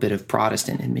the little bit of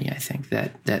Protestant in me, I think,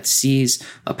 that sees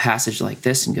a passage like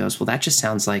this and goes, well, that just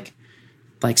sounds like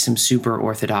some super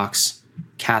Orthodox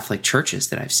Catholic churches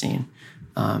that I've seen,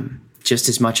 just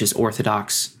as much as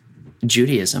Orthodox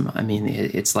Judaism. I mean,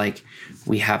 it's like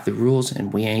we have the rules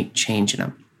and we ain't changing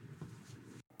them.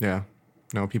 Yeah.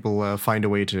 No, people find a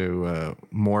way to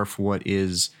morph what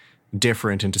is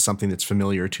different into something that's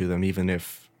familiar to them, even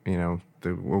if,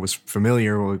 what was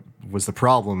familiar was the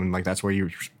problem, and like that's where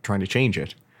you're trying to change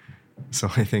it. So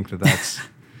I think that's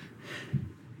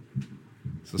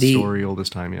it's the story old as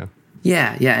time, yeah.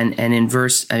 Yeah, and in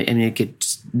verse,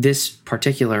 this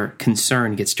particular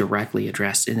concern gets directly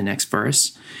addressed in the next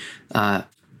verse.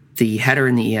 The header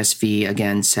in the ESV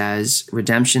again says,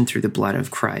 redemption through the blood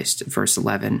of Christ, verse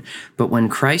 11. But when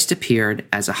Christ appeared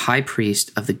as a high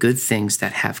priest of the good things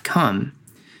that have come,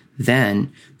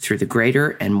 then through the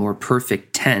greater and more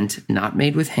perfect tent, not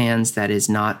made with hands, that is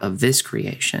not of this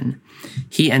creation,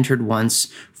 he entered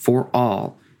once for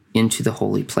all into the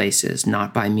holy places,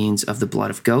 not by means of the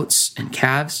blood of goats and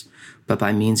calves, but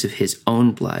by means of his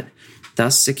own blood,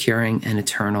 thus securing an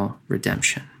eternal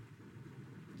redemption.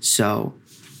 So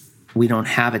we don't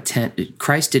have a tent.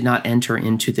 Christ did not enter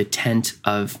into the tent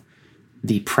of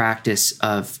the practice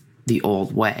of the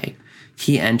old way.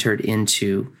 He entered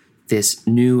into this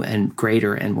new and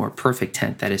greater and more perfect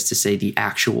tent, that is to say, the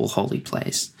actual holy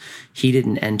place. He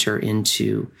didn't enter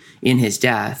into, in his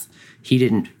death, he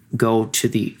didn't go to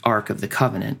the Ark of the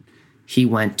Covenant. He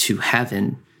went to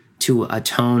heaven to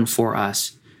atone for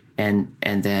us and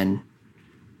then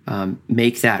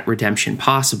make that redemption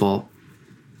possible,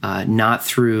 not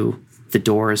through the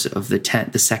doors of the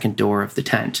tent, the second door of the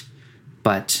tent,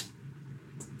 but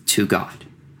to God.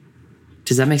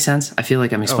 Does that make sense? I feel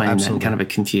like I'm explaining that in kind of a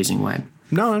confusing way.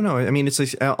 No. I mean, it's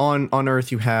like on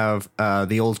Earth you have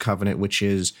the Old Covenant, which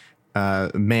is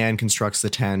man constructs the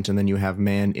tent, and then you have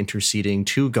man interceding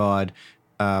to God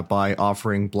by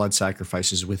offering blood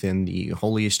sacrifices within the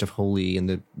holiest of holy in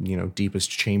the deepest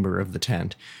chamber of the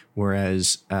tent.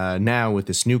 Whereas now with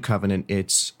this new covenant,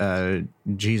 it's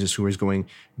Jesus who is going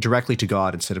directly to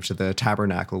God instead of to the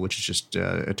tabernacle, which is just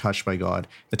touched by God.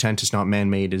 The tent is not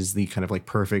man-made; it is the kind of like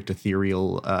perfect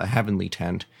ethereal heavenly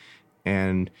tent,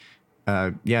 and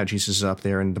Jesus is up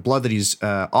there, and the blood that he's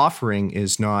offering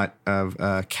is not of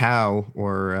a cow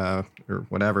or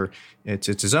whatever. It's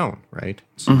his own, right?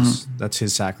 That's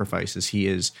his sacrifices. He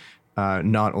is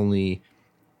not only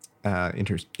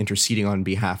interceding on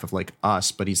behalf of like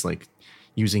us, but he's like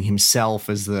using himself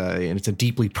and it's a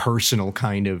deeply personal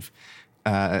kind of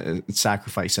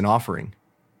sacrifice and offering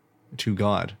to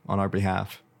God on our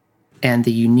behalf. And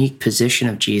the unique position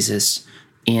of Jesus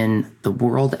in the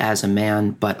world as a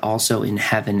man, but also in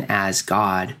heaven as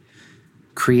God,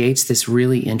 creates this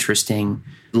really interesting,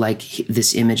 like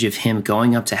this image of him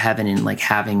going up to heaven and like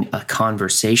having a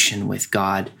conversation with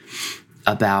God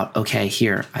about, okay,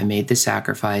 here, I made the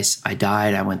sacrifice, I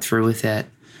died, I went through with it.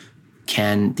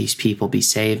 Can these people be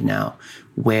saved now?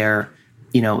 Where,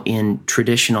 in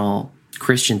traditional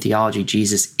Christian theology,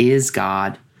 Jesus is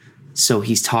God, so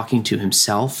he's talking to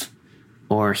himself,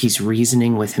 or he's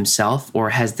reasoning with himself,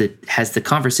 or has the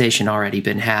conversation already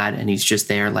been had and he's just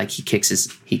there, like he kicks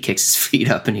his feet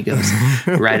up and he goes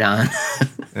right on.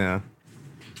 Yeah.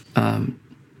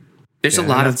 There's a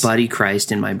lot of Buddy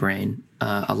Christ in my brain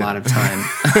a lot of time.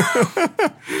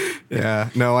 Yeah.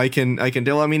 No, I can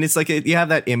do. I mean, it's like you have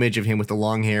that image of him with the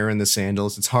long hair and the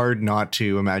sandals. It's hard not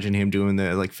to imagine him doing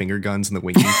the like finger guns and the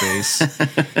winky face.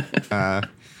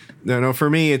 No. For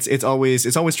me, it's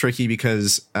always tricky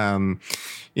because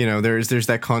there's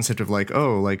that concept of like,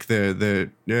 oh, like the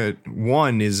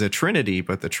one is a trinity,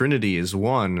 but the trinity is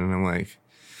one, and I'm like,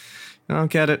 I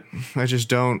don't get it. I just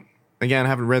don't. Again, I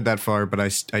haven't read that far, but I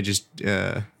just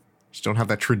don't have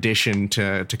that tradition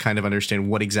to kind of understand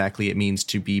what exactly it means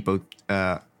to be both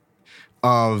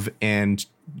of and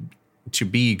to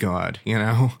be God.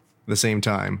 At the same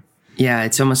time. Yeah,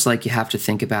 it's almost like you have to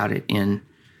think about it in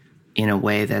a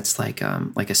way that's like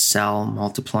a cell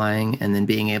multiplying and then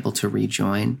being able to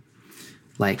rejoin,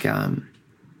 like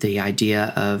the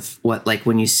idea of what, like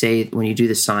when you do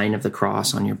the sign of the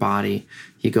cross on your body,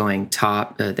 you're going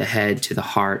top the head to the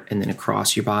heart and then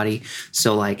across your body.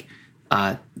 So like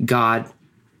God,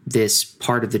 this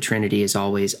part of the Trinity is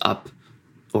always up,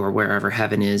 or wherever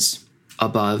heaven is,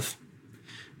 above,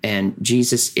 and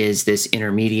Jesus is this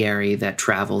intermediary that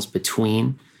travels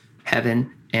between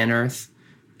heaven and earth.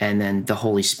 And then the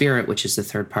Holy Spirit, which is the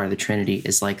third part of the Trinity,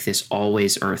 is like this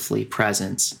always earthly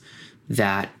presence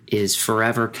that is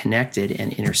forever connected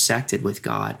and intersected with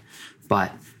God,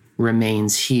 but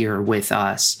remains here with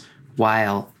us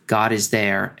while God is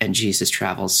there and Jesus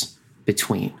travels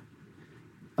between.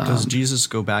 Does Jesus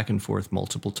go back and forth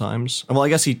multiple times? Well, I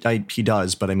guess he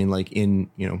does, but I mean, like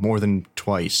in more than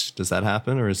twice. Does that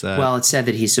happen, or is that? Well, it's said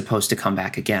that he's supposed to come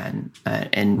back again,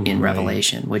 in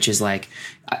Revelation, which is like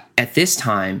at this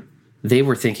time they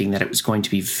were thinking that it was going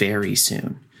to be very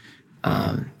soon,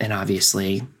 and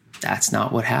obviously that's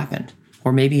not what happened.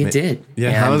 Or maybe it did. Yeah,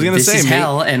 and I was going to say, this is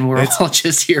hell, and we're all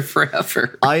just here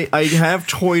forever. I have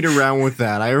toyed around with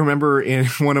that. I remember in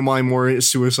one of my more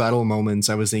suicidal moments,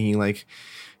 I was thinking like,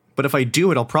 but if I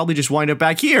do it, I'll probably just wind up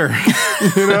back here.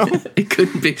 It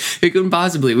couldn't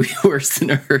possibly be worse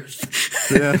than Earth.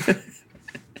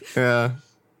 Yeah.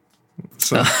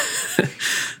 So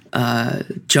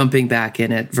jumping back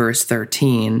in at verse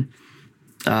 13,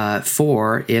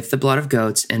 for if the blood of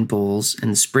goats and bulls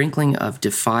and the sprinkling of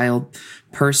defiled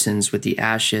persons with the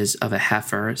ashes of a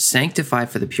heifer sanctify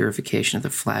for the purification of the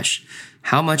flesh,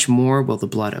 how much more will the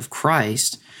blood of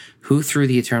Christ, who through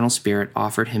the eternal Spirit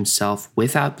offered himself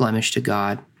without blemish to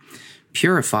God,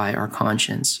 purify our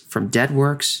conscience from dead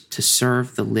works to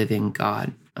serve the living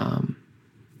God?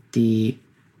 The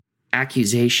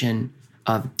accusation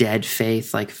of dead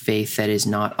faith, like faith that is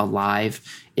not alive,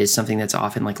 is something that's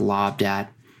often like lobbed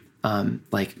at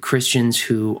like Christians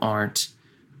who aren't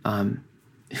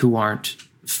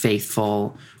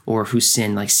faithful, or who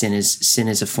sin. Like sin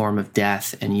is a form of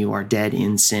death, and you are dead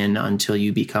in sin until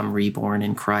you become reborn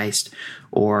in Christ.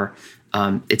 Or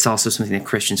it's also something that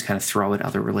Christians kind of throw at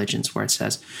other religions, where it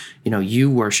says, you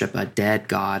worship a dead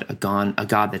God, a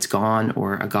God that's gone,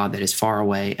 or a God that is far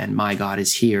away, and my God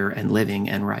is here and living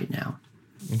and right now.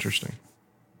 Interesting.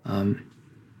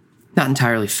 Not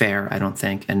entirely fair, I don't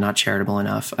think, and not charitable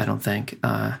enough, I don't think.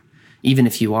 Even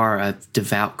if you are a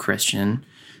devout Christian,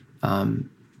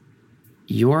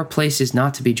 your place is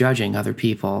not to be judging other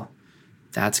people.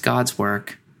 That's God's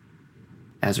work.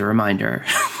 As a reminder,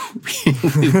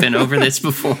 we've been over this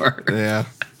before. Yeah.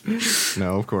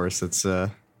 No, of course. It's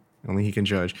only he can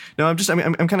judge. No, I'm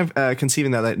kind of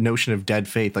conceiving that notion of dead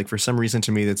faith. Like, for some reason,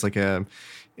 to me, that's like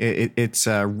it's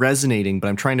resonating, but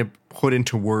I'm trying to put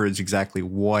into words exactly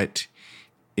what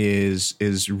is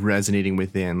resonating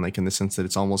within, like, in the sense that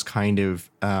it's almost kind of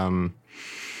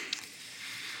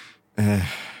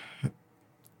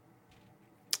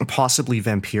possibly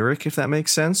vampiric, if that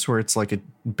makes sense, where it's like it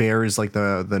bears like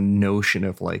the notion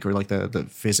of like, or like the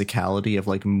physicality of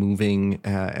like moving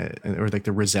or like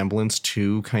the resemblance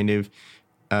to kind of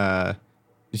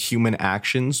human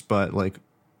actions, but like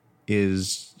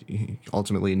is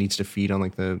ultimately it needs to feed on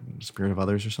like the spirit of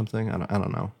others or something. I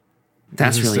don't know.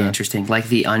 That's really interesting. Like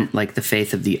the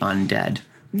faith of the undead.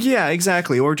 Yeah,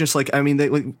 exactly. Or just like, I mean,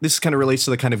 this kind of relates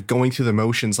to the kind of going through the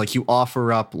motions. Like, you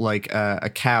offer up like a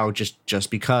cow just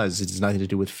because it has nothing to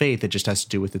do with faith. It just has to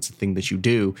do with it's a thing that you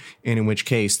do. And in which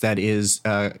case that is,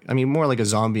 more like a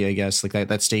zombie, I guess, like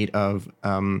that state of,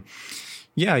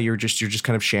 you're just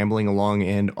kind of shambling along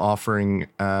and offering,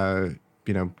 going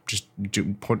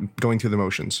through the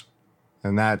motions.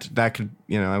 And that could,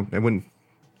 I wouldn't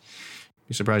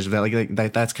be surprised if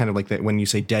that, that's kind of like that when you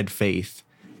say dead faith,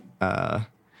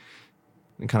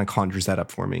 it kind of conjures that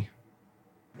up for me.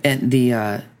 And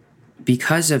the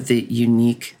because of the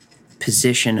unique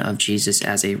position of Jesus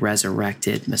as a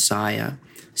resurrected Messiah,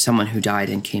 someone who died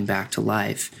and came back to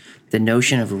life, the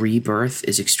notion of rebirth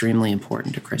is extremely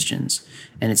important to Christians,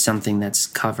 and it's something that's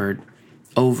covered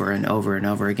over and over and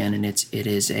over again. And it's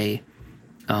a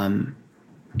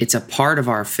part of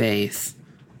our faith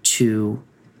to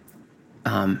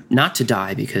not to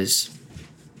die, because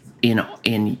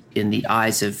in the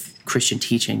eyes of Christian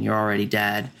teaching, you're already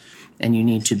dead, and you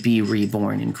need to be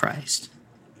reborn in Christ.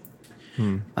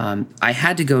 I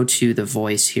had to go to the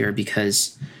Voice here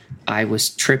because I was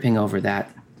tripping over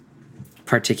that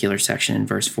particular section in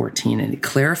verse 14, and it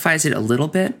clarifies it a little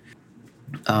bit,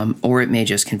 or it may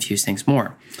just confuse things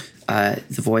more. The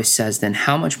Voice says, "Then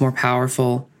how much more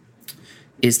powerful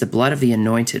is the blood of the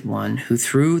Anointed One, who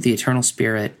through the eternal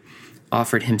Spirit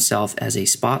offered himself as a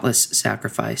spotless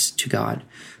sacrifice to God,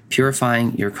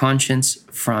 purifying your conscience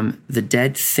from the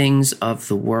dead things of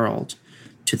the world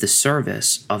to the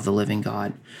service of the living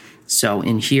God." So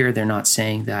in here, they're not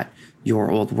saying that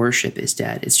your old worship is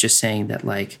dead. It's just saying that,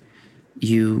 like,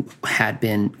 you had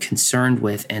been concerned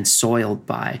with and soiled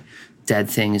by dead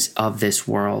things of this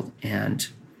world, and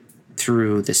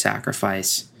through the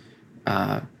sacrifice,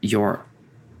 your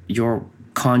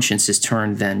conscience is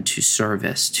turned then to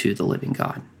service to the living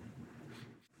God.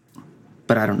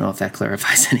 But I don't know if that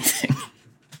clarifies anything.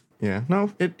 Yeah,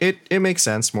 no, it makes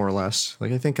sense more or less.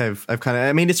 Like, I think I've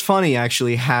kind of, it's funny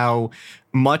actually how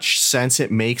much sense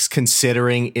it makes,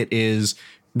 considering it is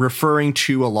referring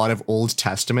to a lot of Old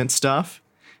Testament stuff.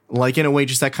 Like, in a way,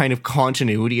 just that kind of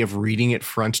continuity of reading it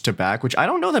front to back, which I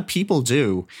don't know that people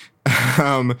do,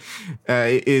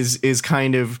 is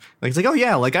kind of like, it's like, oh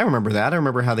yeah, like I remember that. I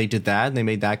remember how they did that and they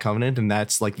made that covenant. And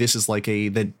that's like, this is like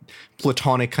the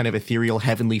platonic kind of ethereal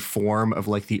heavenly form of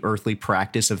like the earthly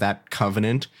practice of that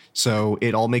covenant. So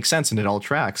it all makes sense and it all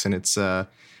tracks, and it's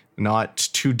not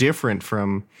too different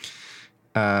from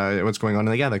what's going on.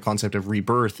 And yeah, the concept of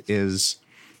rebirth is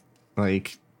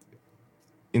like,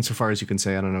 insofar as you can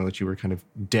say, I don't know, that you were kind of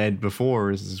dead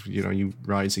before, is, you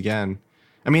rise again.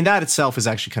 I mean, that itself is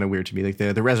actually kind of weird to me. Like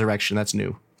the resurrection, that's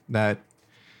new. That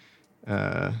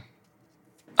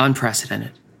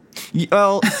unprecedented.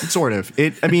 Well, sort of.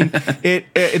 I mean,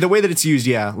 the way that it's used,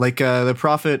 yeah. Like the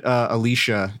prophet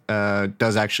Elisha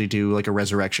does actually do like a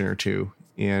resurrection or two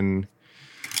in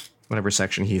whatever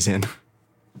section he's in.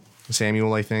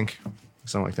 Samuel, I think,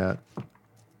 something like that.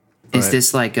 Is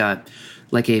this like a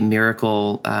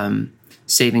miracle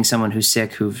saving someone who's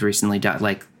sick who's recently died,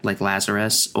 like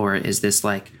Lazarus, or is this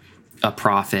like a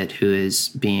prophet who is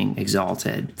being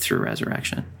exalted through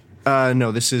resurrection?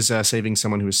 No, this is saving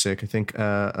someone who is sick. I think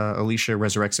Elisha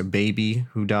resurrects a baby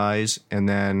who dies, and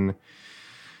then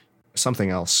something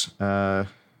else. There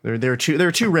are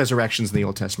two resurrections in the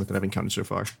Old Testament that I've encountered so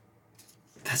far.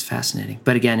 That's fascinating.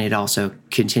 But again, it also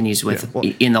continues with,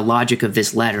 in the logic of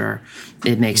this letter,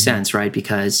 it makes sense, right?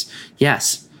 Because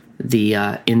yes,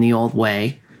 in the old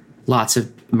way, lots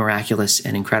of miraculous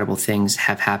and incredible things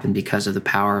have happened because of the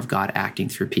power of God acting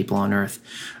through people on earth.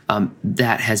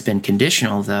 That has been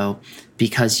conditional, though,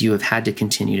 because you have had to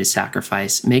continue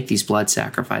to make these blood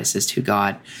sacrifices to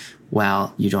God.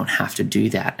 Well, you don't have to do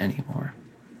that anymore.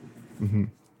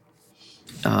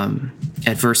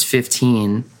 At verse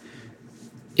 15,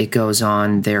 it goes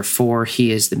on, therefore he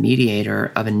is the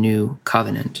mediator of a new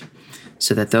covenant,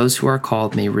 so that those who are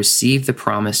called may receive the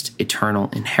promised eternal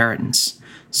inheritance,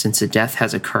 since a death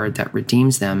has occurred that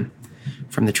redeems them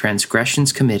from the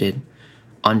transgressions committed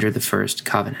under the first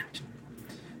covenant.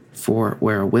 For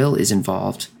where a will is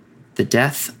involved, the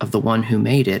death of the one who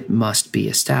made it must be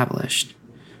established.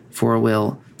 For a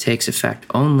will takes effect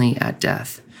only at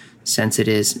death, since it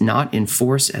is not in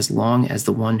force as long as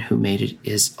the one who made it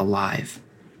is alive.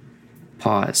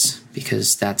 Pause,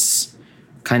 because that's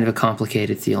kind of a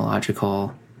complicated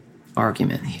theological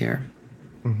argument here.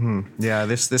 Yeah,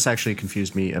 this actually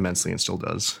confused me immensely and still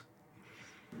does.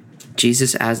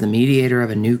 Jesus as the mediator of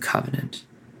a new covenant,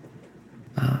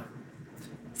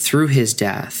 through his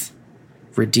death,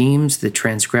 redeems the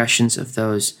transgressions of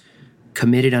those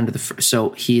committed under the first.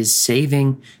 So he is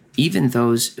saving even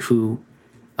those who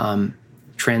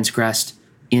transgressed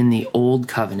in the old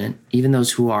covenant, even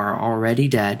those who are already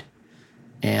dead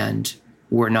and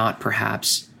were not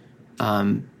perhaps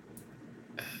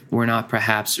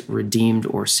redeemed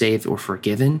or saved or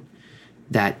forgiven,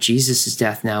 that Jesus'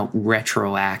 death now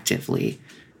retroactively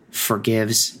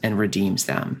forgives and redeems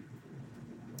them.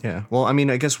 Yeah. Well, I mean,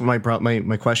 I guess my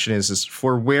question is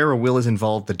for where a will is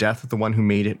involved, the death of the one who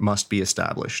made it must be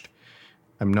established.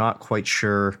 I'm not quite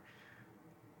sure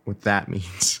what that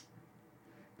means.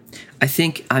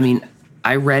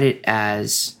 I read it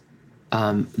as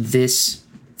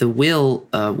the will,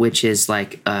 which is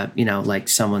like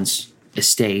someone's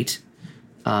estate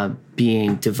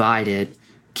being divided,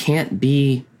 can't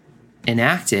be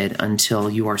enacted until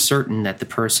you are certain that the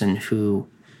person who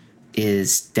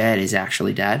is dead is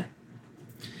actually dead.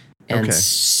 And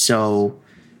so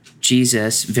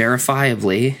Jesus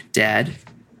verifiably dead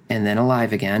and then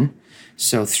alive again.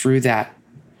 So through that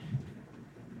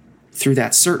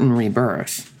certain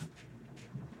rebirth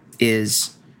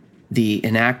is the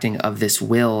enacting of this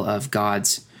will of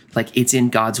God's, like it's in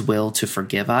God's will to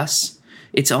forgive us.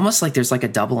 It's almost like there's like a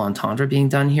double entendre being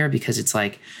done here, because it's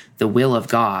like the will of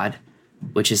God,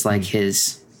 which is like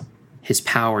his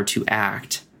power to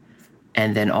act,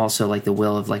 and then also like the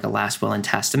will of like a last will and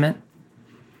testament.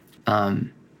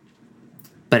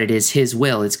 But it is his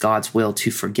will, it's God's will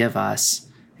to forgive us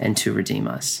and to redeem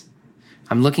us.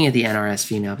 I'm looking at the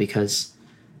NRSV now because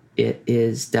it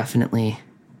is definitely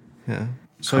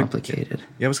complicated.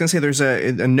 I was going to say there's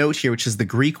a note here, which is the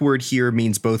Greek word here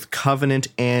means both covenant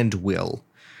and will.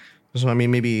 So, I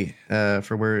mean, maybe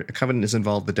for where a covenant is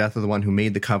involved, the death of the one who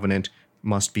made the covenant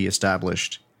must be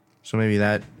established. So maybe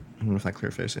that, I don't know if that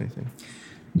clarifies anything.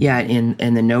 Yeah, in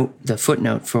the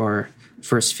footnote for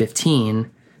verse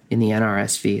 15 in the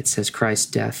NRSV, it says Christ's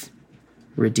death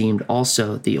redeemed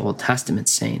also the Old Testament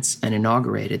saints and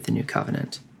inaugurated the new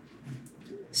covenant.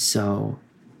 So,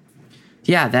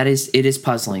 yeah, it is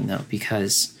puzzling though,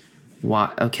 because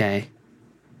why? Okay,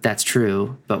 that's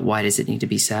true, but why does it need to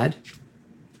be said?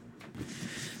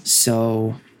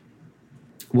 So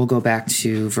we'll go back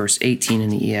to verse 18 in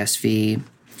the ESV.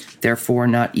 Therefore,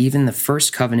 not even the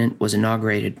first covenant was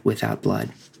inaugurated without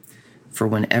blood. For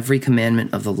when every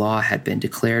commandment of the law had been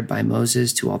declared by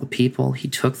Moses to all the people, he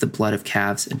took the blood of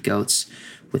calves and goats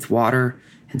with water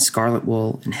and scarlet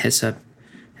wool and hyssop,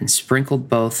 and sprinkled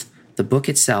both the book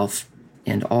itself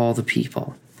and all the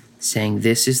people, saying,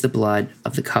 "This is the blood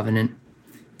of the covenant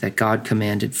that God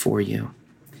commanded for you."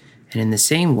 And in the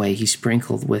same way he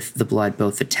sprinkled with the blood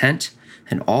both the tent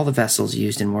and all the vessels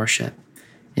used in worship.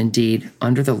 Indeed,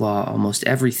 under the law almost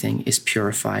everything is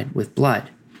purified with blood,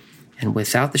 and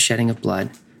without the shedding of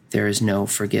blood there is no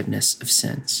forgiveness of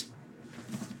sins.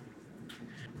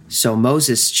 So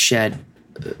Moses in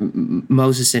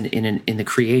the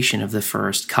creation of the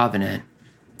first covenant,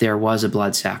 there was a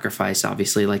blood sacrifice,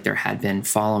 obviously, like there had been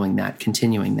following that,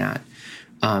 continuing that.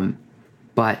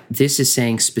 But this is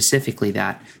saying specifically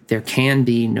that there can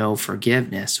be no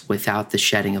forgiveness without the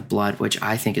shedding of blood, which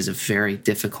I think is a very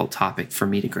difficult topic for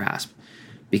me to grasp.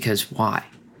 Because why?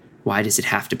 Why does it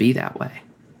have to be that way?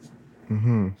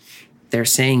 Mm-hmm. They're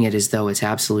saying it as though it's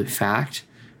absolute fact,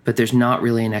 but there's not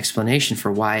really an explanation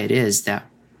for why it is that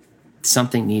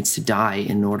something needs to die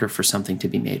in order for something to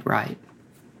be made right.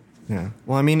 Yeah.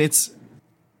 Well, I mean, it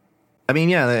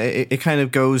kind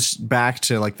of goes back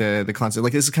to like the concept.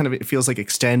 Like this is kind of, it feels like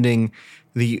extending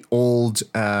the old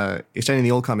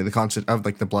covenant, the concept of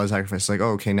like the blood sacrifice. Like,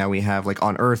 oh, okay, now we have like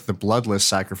on earth the bloodless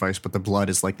sacrifice, but the blood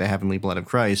is like the heavenly blood of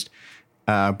Christ.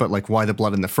 But like, why the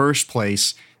blood in the first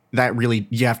place? That really,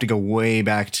 you have to go way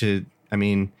back to. I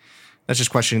mean, that's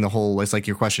just questioning the whole. It's like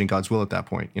you're questioning God's will at that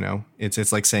point. You know,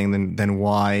 it's like saying then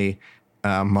why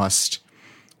must,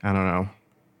 I don't know,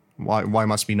 why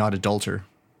must we not adulter?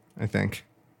 I think.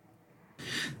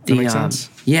 That makes sense.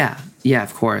 Yeah,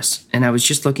 of course. And I was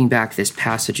just looking back this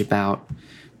passage about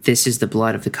this is the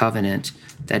blood of the covenant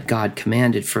that God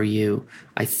commanded for you.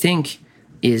 I think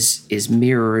is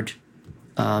mirrored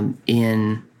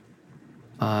in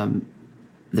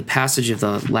the passage of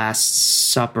the Last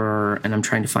Supper, and I'm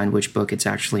trying to find which book it's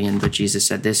actually in. But Jesus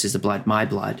said, "This is the blood, my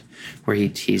blood," where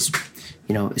he's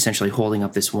essentially holding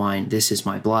up this wine. This is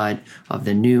my blood of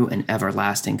the new and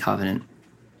everlasting covenant.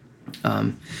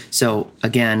 So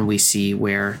again, we see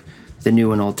where the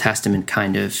New and Old Testament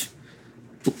kind of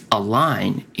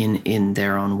align in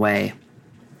their own way.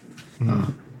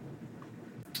 Mm.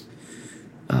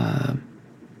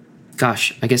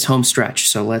 Gosh, I guess home stretch.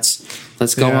 So let's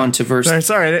go on to verse.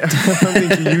 Sorry, I don't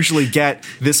think you usually get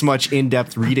this much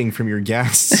in-depth reading from your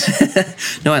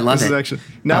guests. No, I love it.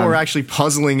 We're actually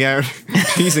puzzling out,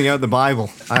 piecing out the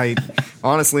Bible.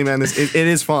 Honestly, man, it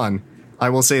is fun. I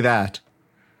will say that.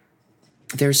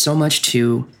 There's so much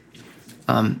to.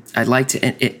 I'd like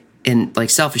to, and like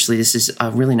selfishly, this is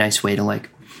a really nice way to like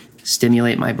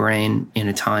stimulate my brain in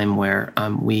a time where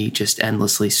we just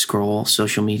endlessly scroll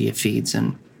social media feeds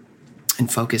and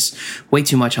focus way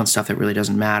too much on stuff that really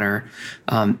doesn't matter.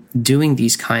 Doing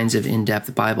these kinds of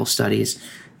in-depth Bible studies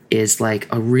is like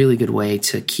a really good way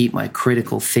to keep my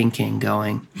critical thinking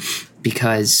going.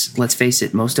 Because let's face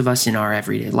it, most of us in our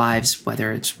everyday lives,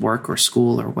 whether it's work or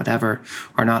school or whatever,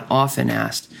 are not often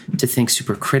asked to think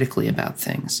super critically about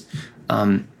things.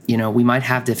 We might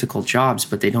have difficult jobs,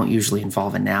 but they don't usually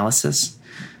involve analysis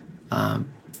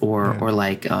or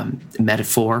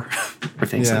metaphor or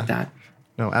things like that.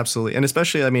 No, absolutely. And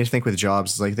especially, I mean, I think with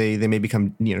jobs, like they may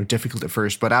become, difficult at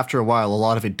first, but after a while, a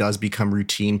lot of it does become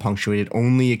routine, punctuated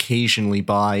only occasionally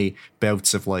by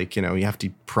bouts of like, you have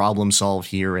to problem solve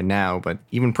here and now. But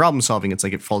even problem solving, it's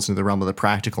like it falls into the realm of the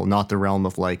practical, not the realm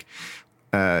of like,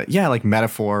 like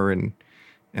metaphor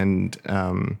and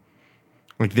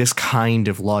like this kind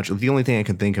of logic. The only thing I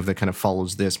can think of that kind of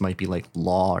follows this might be like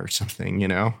law or something,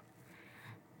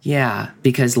 Yeah,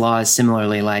 because law is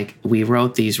similarly like we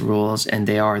wrote these rules and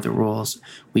they are the rules.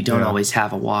 We don't always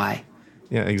have a why.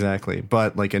 Yeah, exactly.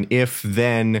 But like an if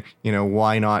then,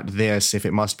 why not this? If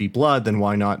it must be blood, then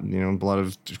why not, blood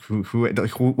of who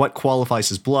what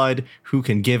qualifies as blood? Who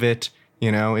can give it?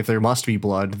 If there must be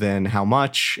blood, then how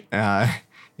much?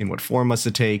 In what form must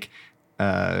it take?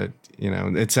 Et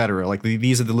cetera. Like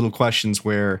these are the little questions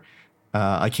where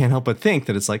I can't help but think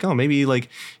that it's like, oh, maybe like,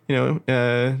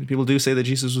 people do say that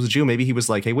Jesus was a Jew. Maybe he was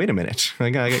like, hey, wait a minute. I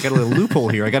got a little loophole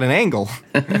here. I got an angle.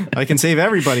 I can save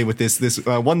everybody with this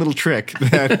one little trick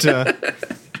that.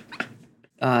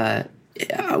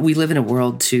 We live in a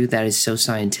world, too, that is so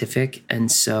scientific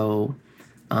and so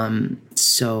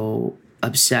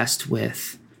obsessed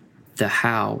with the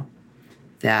how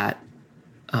that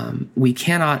we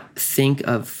cannot think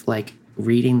of like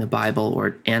reading the Bible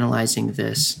or analyzing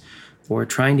this or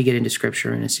trying to get into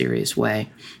Scripture in a serious way,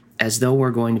 as though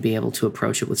we're going to be able to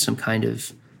approach it with some kind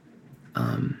of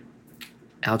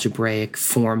algebraic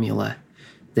formula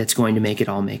that's going to make it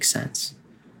all make sense.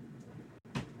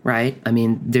 Right? I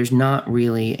mean, there's not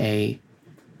really a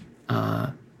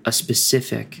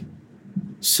specific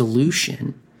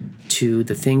solution to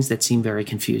the things that seem very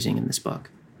confusing in this book.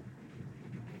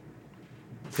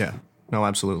 Yeah. No,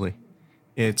 absolutely.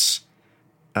 It's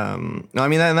and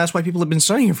that's why people have been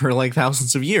studying it for like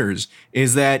thousands of years,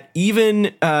 is that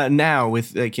even now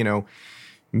with like,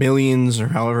 millions or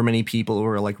however many people who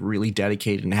are like really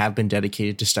dedicated and have been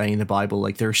dedicated to studying the Bible,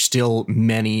 like there are still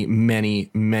many, many,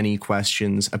 many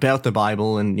questions about the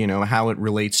Bible and, how it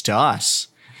relates to us.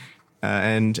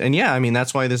 And yeah, I mean,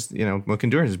 that's why this, book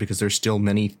endures, is because there's still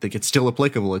many, like, it's still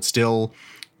applicable. It's still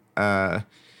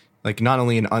like not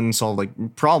only an unsolved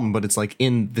like problem, but it's like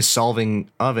in the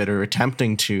solving of it or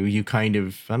attempting to, you kind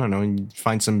of, I don't know, you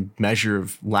find some measure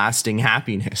of lasting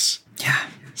happiness. Yeah.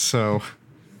 So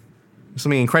there's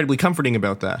something incredibly comforting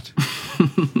about that.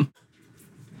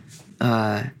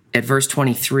 At verse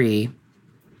 23,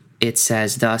 it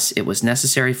says, "Thus it was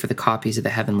necessary for the copies of the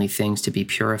heavenly things to be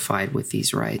purified with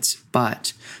these rites,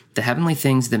 but the heavenly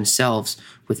things themselves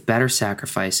with better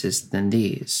sacrifices than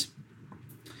these.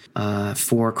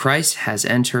 For Christ has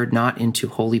entered not into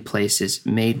holy places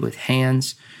made with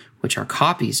hands, which are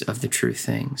copies of the true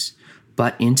things,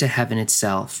 but into heaven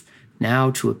itself, now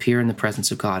to appear in the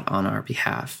presence of God on our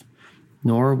behalf.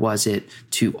 Nor was it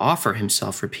to offer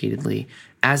himself repeatedly,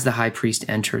 as the high priest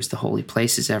enters the holy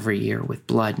places every year with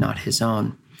blood not his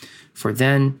own. For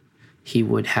then he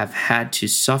would have had to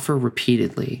suffer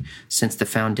repeatedly since the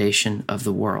foundation of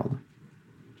the world.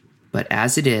 But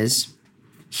as it is,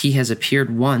 he has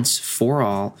appeared once for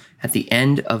all at the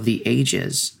end of the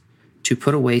ages to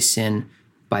put away sin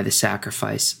by the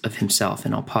sacrifice of himself."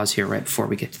 And I'll pause here right before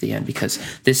we get to the end, because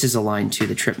this is a line too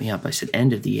that tripped me up. I said,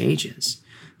 end of the ages.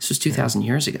 This was 2,000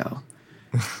 years ago.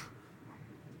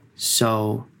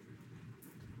 So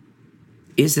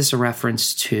is this a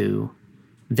reference to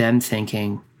them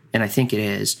thinking, and I think it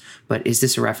is, but is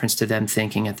this a reference to them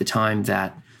thinking at the time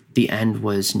that the end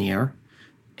was near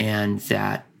and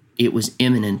that it was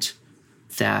imminent,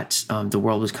 that the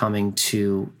world was coming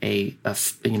to a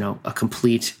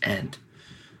complete end?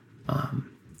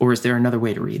 Or is there another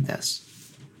way to read this?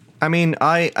 I mean,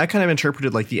 I kind of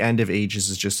interpreted like the end of ages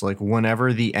is just like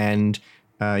whenever the end,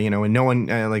 and no one,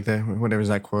 like whatever's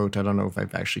that quote, I don't know if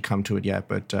I've actually come to it yet,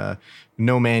 but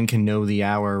no man can know the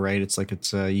hour, right? It's like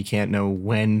you can't know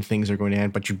when things are going to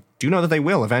end, but you do know that they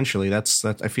will eventually. That's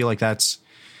I feel like that's,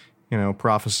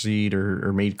 prophesied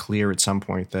or made clear at some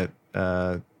point that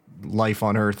life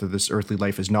on earth, or this earthly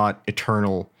life, is not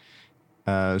eternal.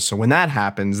 So when that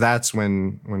happens, that's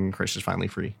when Christ is finally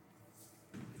free.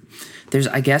 There's,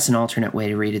 I guess, an alternate way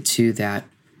to read it too, that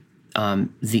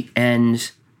the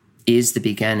end is the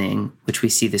beginning, which we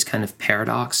see this kind of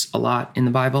paradox a lot in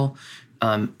the Bible,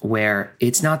 where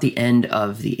it's not the end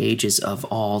of the ages of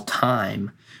all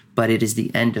time, but it is the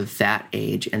end of that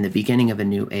age and the beginning of a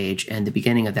new age. And the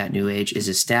beginning of that new age is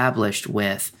established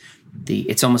with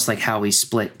it's almost like how we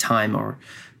split time, or,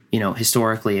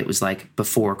 historically it was like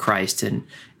before Christ and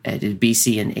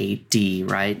BC and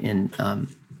AD, right? And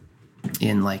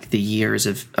in like the years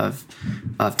of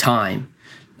time,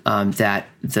 that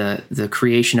the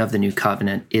creation of the new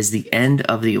covenant is the end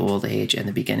of the old age and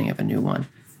the beginning of a new one.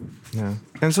 Yeah.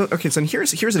 And so, okay, so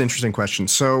here's an interesting question.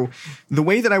 So the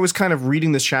way that I was kind of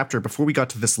reading this chapter before we got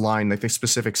to this line, like this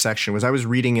specific section, was I was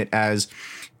reading it as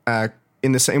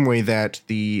in the same way that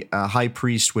the high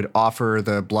priest would offer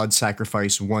the blood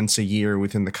sacrifice once a year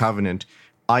within the covenant.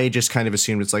 I just kind of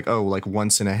assumed it's like, like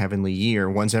once in a heavenly year,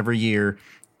 once every year,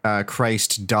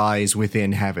 Christ dies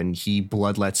within heaven. He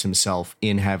bloodlets himself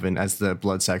in heaven as the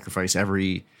blood sacrifice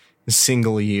every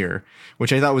single year,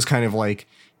 which I thought was kind of like,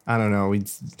 I don't know.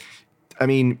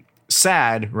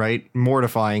 Sad, right?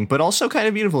 Mortifying, but also kind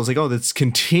of beautiful. It's like, that's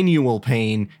continual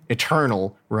pain,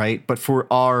 eternal, right? But for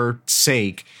our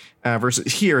sake,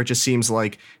 versus here, it just seems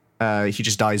like he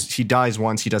just dies. He dies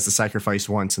once, he does the sacrifice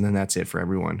once, and then that's it for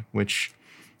everyone, which,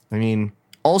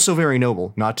 also very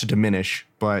noble, not to diminish,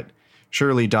 but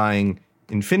surely dying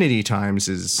infinity times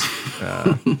is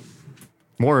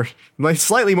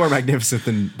slightly more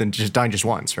magnificent than just dying just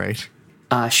once, right?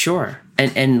 Sure.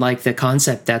 And like the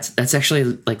concept, that's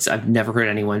actually, like, I've never heard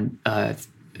anyone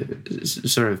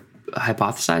sort of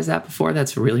hypothesize that before.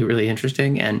 That's really, really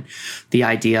interesting. And the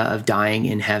idea of dying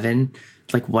in heaven,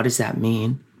 like, what does that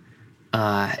mean?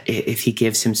 If he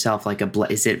gives himself like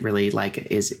is it really like,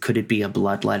 could it be a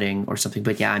bloodletting or something?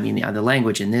 But yeah, the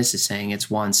language in this is saying it's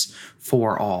once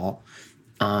for all.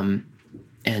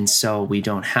 And so we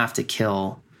don't have to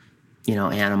kill,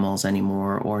 animals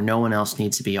anymore, or no one else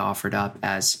needs to be offered up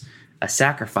as a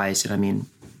sacrifice. And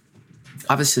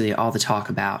obviously all the talk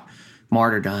about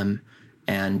martyrdom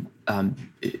and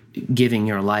giving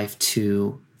your life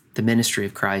to the ministry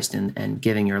of Christ and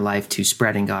giving your life to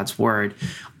spreading God's word,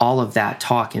 all of that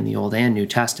talk in the Old and New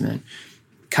Testament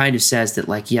kind of says that,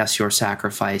 like, yes, your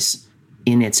sacrifice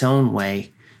in its own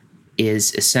way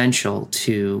is essential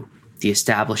to the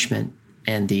establishment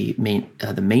and the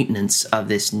maintenance of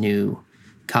this new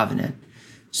covenant.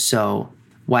 So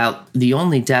while the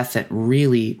only death that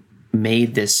really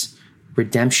made this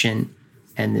redemption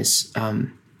and this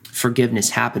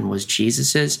forgiveness happen was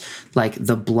Jesus's, like,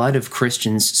 the blood of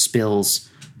Christians spills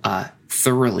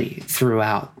thoroughly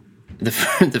throughout the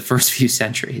first few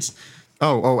centuries.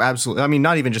 Oh, absolutely. I mean,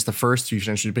 not even just the first few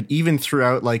centuries, but even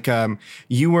throughout, like,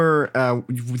 you were,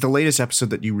 the latest episode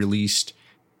that you released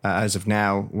as of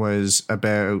now was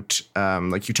about,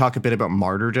 like, you talk a bit about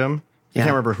martyrdom. Yeah. I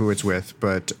can't remember who it's with,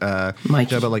 but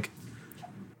Mikey. about, like,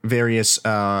 various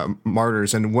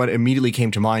martyrs. And what immediately came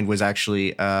to mind was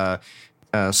actually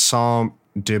Saint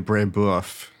de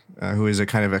Brebeuf, who is a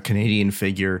kind of a Canadian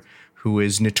figure who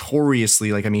is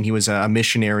notoriously, like, I mean, he was a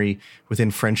missionary within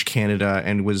French Canada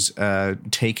and was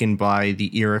taken by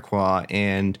the Iroquois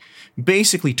and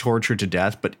basically tortured to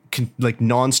death, but like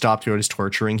nonstop throughout his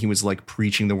torturing, he was like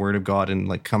preaching the word of God and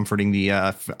like comforting the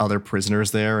other prisoners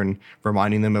there and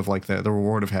reminding them of like the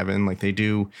reward of heaven. Like they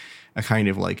do a kind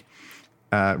of like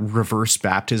reverse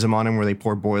baptism on him where they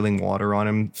pour boiling water on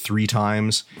him 3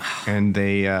 times and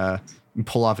they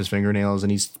pull off his fingernails,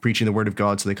 and he's preaching the word of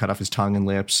God, so they cut off his tongue and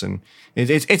lips, and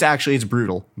it's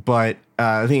brutal. But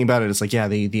the thing about it is like, yeah,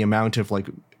 the amount of like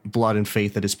blood and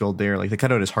faith that is spilled there, like they cut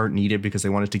out his heart needed because they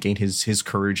wanted to gain his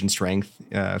courage and strength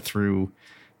through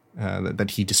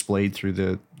that he displayed through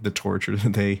the torture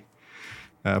that they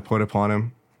put upon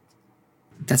him.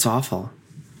 That's awful.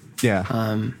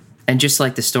 Yeah. And just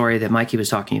like the story that Mikey was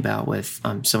talking about with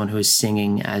someone who was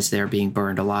singing as they're being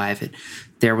burned alive,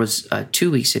 there was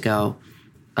 2 weeks ago,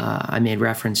 I made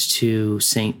reference to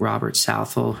St. Robert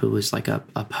Southwell, who was like a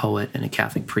poet and a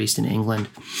Catholic priest in England,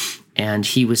 and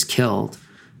he was killed.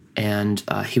 And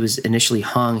he was initially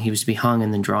hung. He was to be hung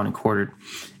and then drawn and quartered.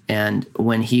 And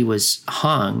when he was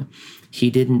hung, he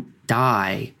didn't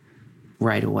die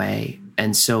right away.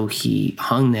 And so he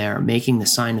hung there making the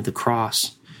sign of the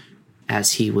cross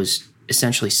as he was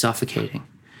essentially suffocating,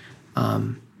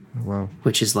 Wow.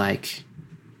 which is like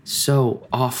so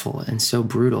awful and so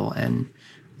brutal. And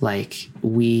like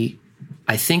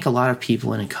I think a lot of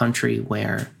people in a country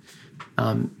where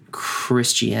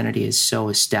Christianity is so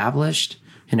established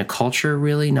in a culture,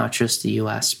 really, not just the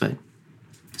U.S., but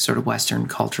sort of Western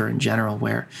culture in general,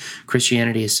 where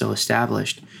Christianity is so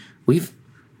established, we've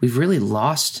really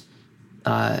lost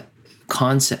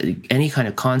any kind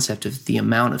of concept of the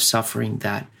amount of suffering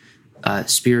that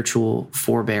spiritual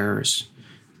forebearers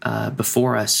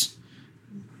before us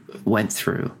went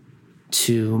through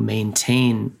to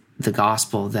maintain the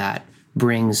gospel that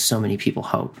brings so many people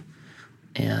hope.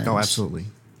 And Oh, absolutely.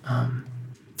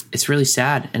 it's really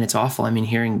sad and it's awful. I mean,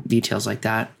 hearing details like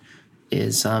that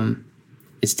is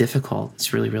it's difficult.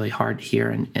 It's really, really hard to hear,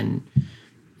 and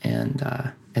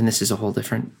this is a whole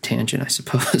different tangent, I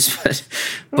suppose.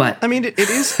 but I mean, it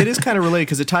is kind of related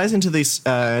because it ties into this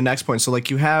next point. So, like,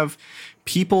 you have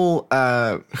people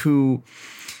who,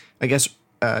 I guess,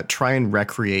 try and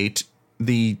recreate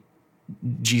the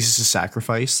Jesus'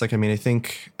 sacrifice. Like, I mean, I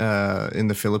think in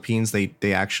the Philippines,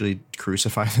 they actually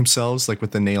crucify themselves, like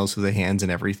with the nails through the hands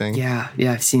and everything. yeah,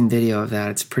 I've seen video of that.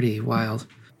 It's pretty wild.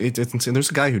 It's insane.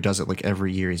 There's a guy who does it like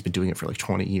every year. He's been doing it for like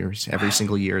 20 years. Every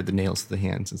single year, the nails to the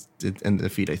hands and the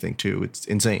feet, I think, too. It's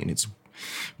insane.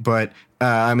 But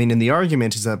I mean, and the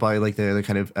argument is that by like the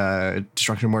kind of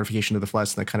destruction and mortification of the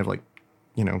flesh and that kind of like,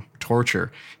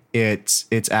 torture, it's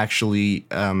actually,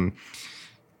 I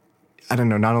don't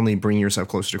know, not only bringing yourself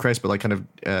closer to Christ, but like kind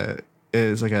of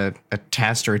is like a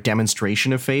test or a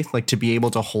demonstration of faith, like to be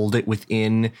able to hold it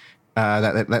within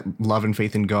that love and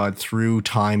faith in God through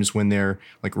times when they're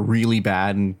like really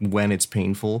bad and when it's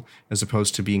painful, as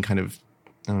opposed to being kind of,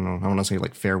 I don't know, I want to say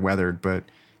like fair weathered, but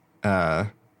I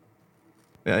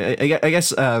guess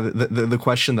the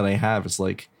question that I have is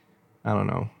like, I don't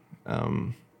know,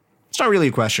 it's not really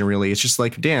a question, really. It's just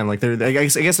like, damn, like I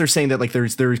guess they're saying that like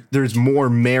there's more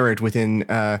merit within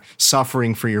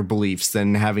suffering for your beliefs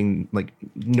than having like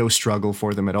no struggle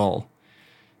for them at all.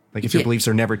 Like if your beliefs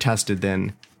are never tested,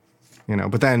 then.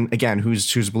 But then again,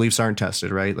 whose beliefs aren't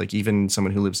tested, right? Like even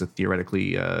someone who lives a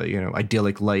theoretically,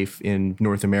 idyllic life in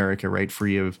North America, right,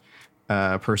 free of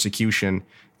persecution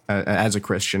as a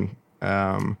Christian,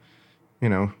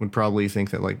 would probably think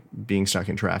that like being stuck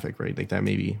in traffic, right, like that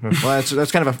maybe. Well,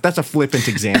 that's kind of that's a flippant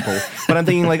example, but I'm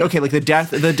thinking like, okay, like the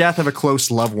death of a close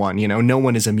loved one, no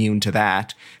one is immune to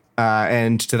that,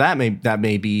 and to that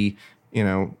may be,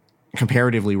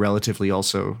 comparatively, relatively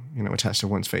also, a test of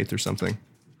one's faith or something.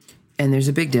 And there's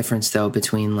a big difference, though,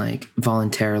 between like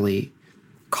voluntarily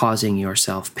causing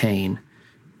yourself pain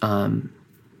and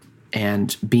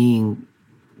being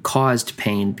caused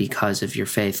pain because of your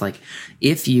faith. Like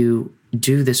if you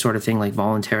do this sort of thing, like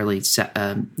voluntarily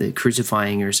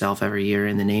crucifying yourself every year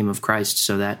in the name of Christ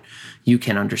so that you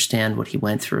can understand what he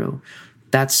went through,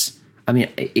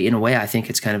 in a way, I think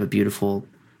it's kind of a beautiful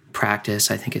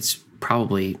practice. I think it's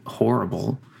probably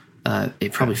horrible.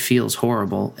 it probably feels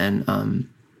horrible, and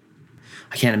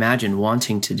I can't imagine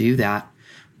wanting to do that.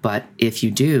 But if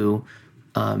you do,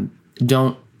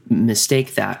 don't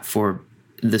mistake that for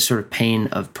the sort of pain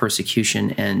of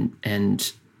persecution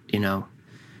and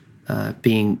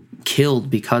being killed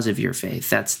because of your faith.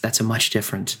 That's a much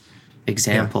different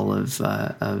example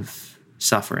of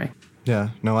suffering. Yeah,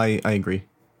 no, I agree.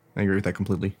 I agree with that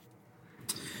completely.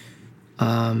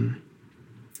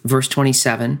 Verse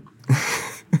 27.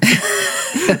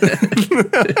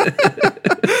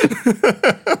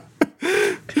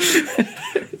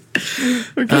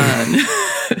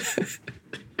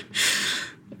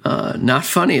 Not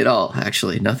funny at all,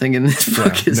 actually. Nothing in this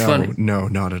book is funny. No,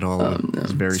 not at all.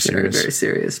 It's very serious. Very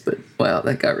serious, but wow,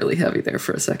 that got really heavy there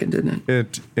for a second, didn't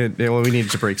it? Well, we needed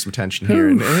to break some tension here.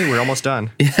 And hey, we're almost done.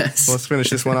 Yes. So let's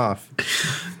finish this one off.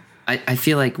 I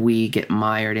feel like we get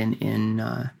mired in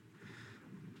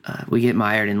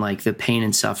like the pain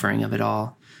and suffering of it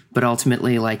all. But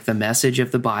ultimately, like the message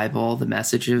of the Bible, the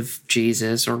message of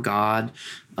Jesus or God,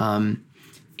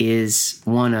 is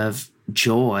one of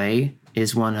joy,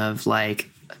 is one of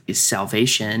is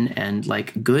salvation and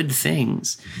like good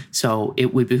things. So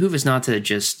it would behoove us not to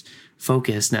just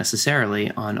focus necessarily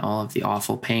on all of the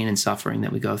awful pain and suffering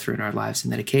that we go through in our lives,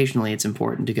 and that occasionally it's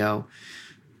important to go,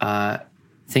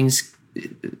 things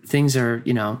are,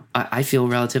 I feel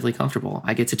relatively comfortable.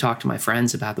 I get to talk to my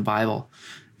friends about the Bible.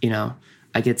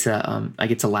 I get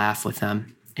to laugh with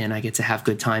them, and I get to have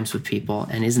good times with people.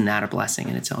 And isn't that a blessing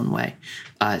in its own way?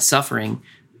 Suffering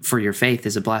for your faith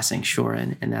is a blessing, sure,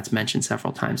 and that's mentioned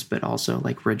several times. But also,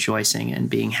 like, rejoicing and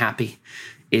being happy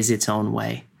is its own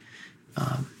way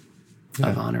of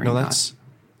honoring God.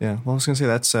 Yeah, well, I was going to say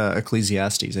that's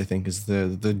Ecclesiastes, I think, is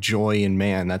the joy in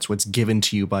man. That's what's given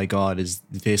to you by God, is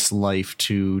this life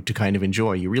to kind of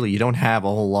enjoy. You don't have a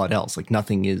whole lot else. Like,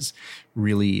 nothing is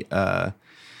really...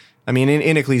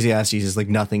 in Ecclesiastes, is like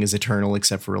nothing is eternal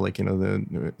except for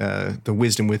the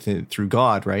wisdom with it through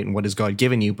God, right? And what has God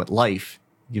given you but life?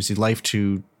 He gives you life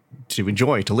to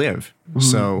enjoy, to live. Mm-hmm.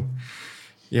 So,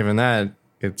 given that,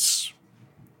 it's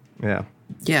yeah.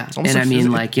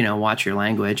 And watch your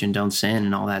language and don't sin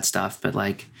and all that stuff. But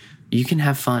you can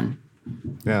have fun.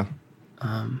 Yeah.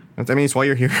 It's why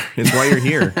you're here. It's why you're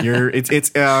here.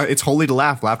 It's holy to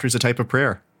laugh. Laughter is a type of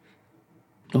prayer.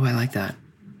 Oh, I like that.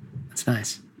 That's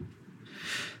nice.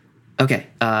 Okay,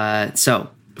 so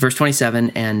verse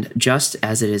 27, and just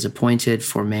as it is appointed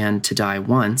for man to die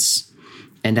once,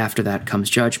 and after that comes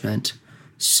judgment,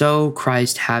 so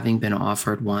Christ, having been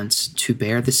offered once to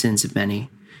bear the sins of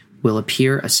many, will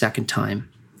appear a second time,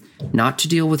 not to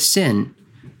deal with sin,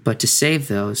 but to save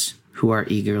those who are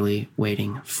eagerly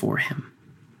waiting for him.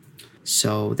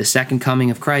 So the second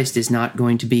coming of Christ is not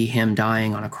going to be him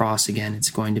dying on a cross again. It's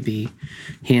going to be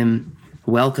him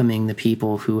welcoming the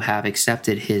people who have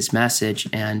accepted his message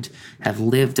and have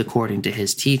lived according to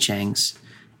his teachings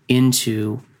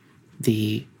into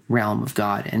the realm of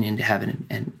God and into heaven.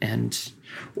 And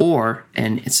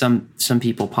some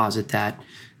people posit that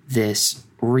this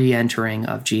re-entering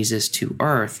of Jesus to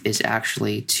earth is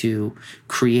actually to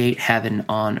create heaven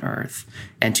on earth,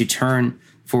 and to turn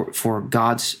for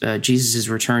God's Jesus's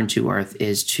return to earth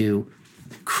is to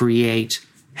create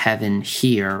heaven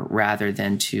here rather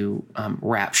than to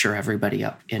rapture everybody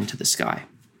up into the sky.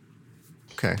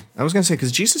 Okay. I was going to say,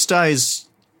 because Jesus dies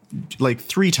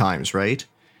 3 times, right?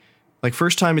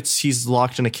 First time he's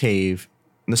locked in a cave,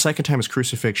 and the second time is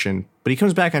crucifixion, but he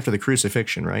comes back after the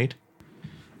crucifixion, right?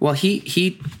 Well,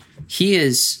 he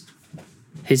is,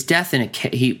 his death in a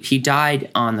cave, he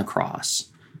died on the cross,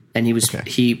 and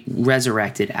he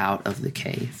resurrected out of the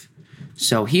cave.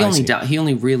 So he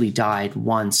only really died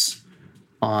once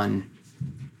on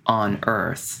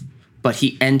earth, but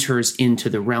he enters into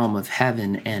the realm of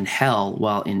heaven and hell.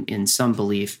 Well, in some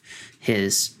belief,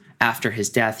 after his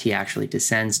death, he actually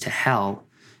descends to hell,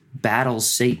 battles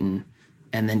Satan,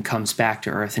 and then comes back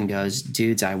to earth and goes,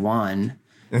 dudes, I won.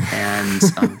 And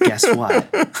guess what?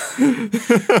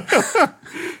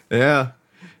 Yeah.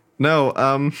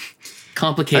 No.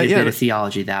 Complicated bit of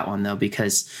theology, that one, though,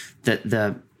 because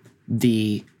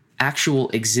the actual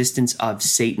existence of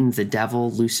Satan, the devil,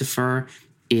 Lucifer,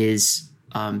 is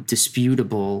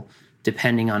disputable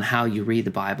depending on how you read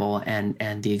the Bible,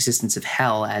 and the existence of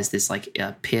hell as this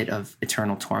a pit of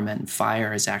eternal torment and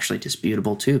fire is actually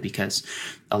disputable too, because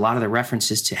a lot of the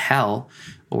references to hell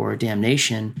or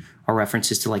damnation are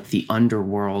references to the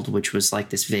underworld, which was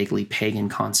this vaguely pagan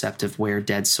concept of where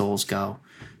dead souls go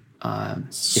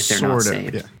if they're not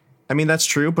saved. Yeah. That's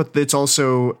true, but it's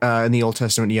also in the Old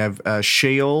Testament you have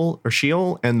Sheol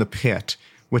and the pit,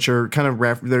 which are kind of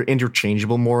they're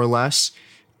interchangeable more or less,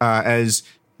 as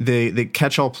the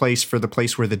catch-all place for the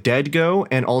place where the dead go,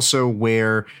 and also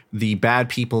where the bad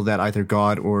people that either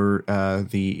God or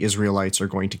the Israelites are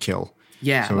going to kill.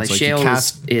 Yeah, So like it's Sheol you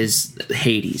is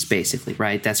Hades, basically,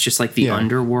 right? That's just like the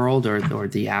underworld or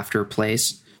the after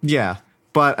place. Yeah,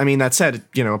 but I mean, that said,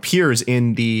 appears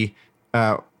in the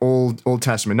Old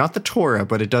Testament, not the Torah,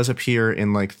 but it does appear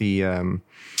in like the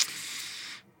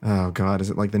oh God, is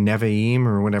it like the Nevi'im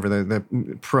or whatever, the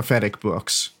prophetic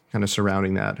books kind of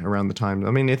surrounding that around the time.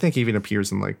 I mean, I think it even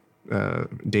appears in like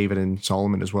David and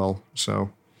Solomon as well.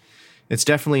 So it's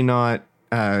definitely not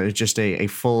just a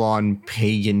full-on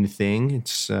pagan thing.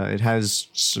 It has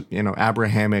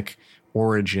Abrahamic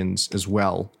origins as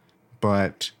well,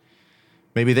 but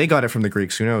maybe they got it from the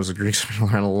Greeks. Who knows? The Greeks have been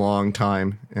around a long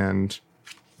time, and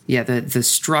yeah, the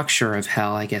structure of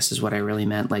hell, I guess, is what I really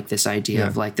meant. Like this idea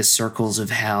of like the circles of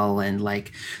hell and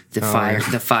like the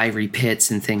the fiery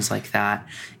pits and things like that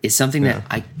is something that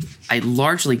I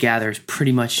largely gather is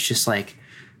pretty much just like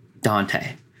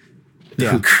Dante,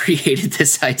 who created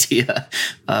this idea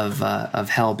of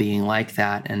hell being like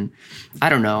that. And I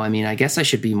don't know. I mean, I guess I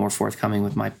should be more forthcoming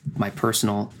with my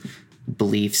personal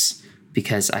beliefs,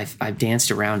 because I've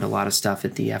danced around a lot of stuff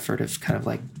at the effort of kind of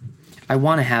like, I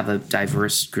want to have a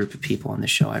diverse group of people on the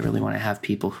show. I really want to have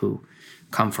people who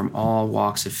come from all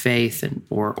walks of faith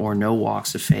or no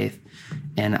walks of faith.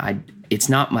 And it's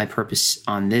not my purpose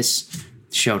on this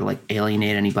show to like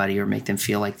alienate anybody or make them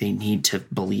feel like they need to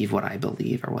believe what I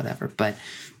believe or whatever. But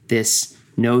this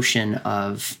notion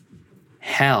of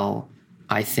hell,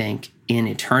 I think, in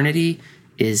eternity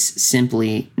is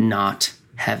simply not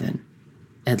heaven,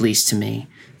 at least to me.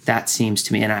 That seems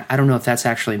to me, and I don't know if that's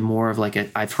actually more of like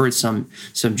I've heard some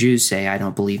Jews say, I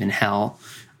don't believe in hell.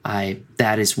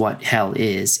 That is what hell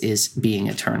is being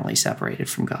eternally separated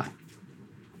from God.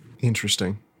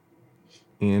 Interesting.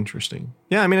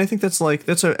 Yeah, I mean, I think that's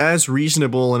as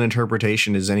reasonable an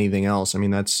interpretation as anything else. I mean,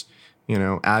 that's,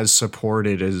 as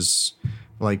supported as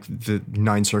like the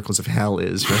 9 circles of hell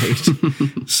is,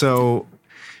 right? So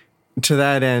to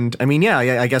that end, I mean,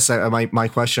 I guess my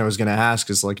question I was going to ask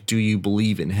is like, do you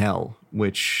believe in hell?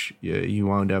 Which you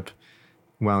wound up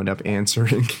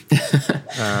answering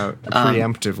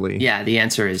preemptively. Yeah, the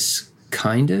answer is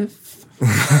kind of.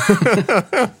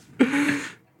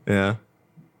 Yeah.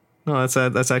 No,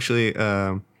 that's actually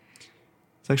a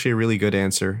really good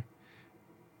answer.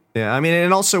 Yeah, I mean,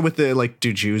 and also with the like,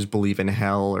 do Jews believe in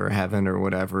hell or heaven or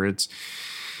whatever?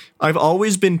 I've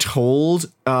always been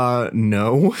told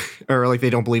no, or like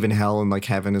they don't believe in hell and like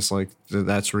heaven is like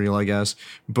that's real, I guess.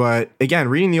 But again,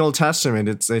 reading the Old Testament,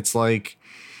 it's like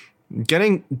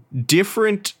getting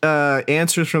different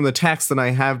answers from the text than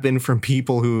I have been from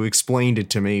people who explained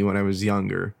it to me when I was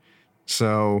younger.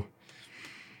 So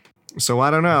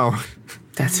I don't know.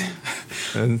 That's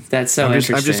so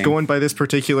interesting. I'm just going by this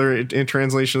particular in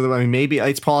translation. I mean, maybe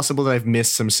it's possible that I've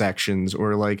missed some sections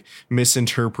or like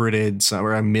misinterpreted some,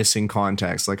 or I'm missing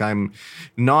context. Like I'm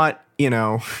not,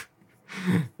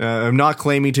 I'm not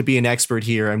claiming to be an expert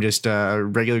here. I'm just a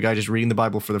regular guy just reading the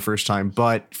Bible for the first time.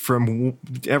 But from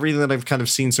everything that I've kind of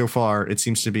seen so far, it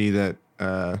seems to be that,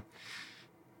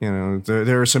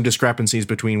 there are some discrepancies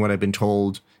between what I've been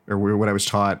told or what I was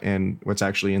taught and what's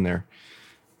actually in there.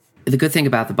 The good thing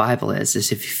about the Bible is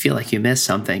if you feel like you missed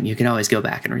something, you can always go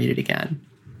back and read it again.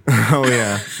 Oh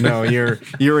yeah, no,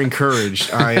 you're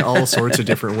encouraged. All sorts of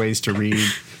different ways to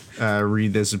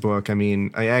read this book. I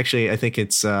mean, I think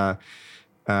it's. I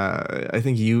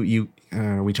think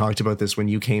we talked about this when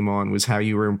you came on, was how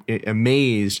you were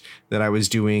amazed that I was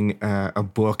doing a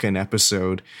book an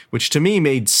episode, which to me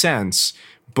made sense.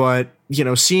 But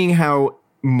seeing how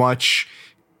much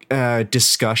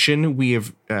discussion we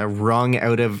have wrung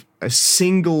out of a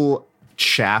single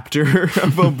chapter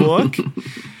of a book.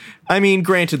 I mean,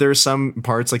 granted, there are some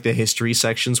parts like the history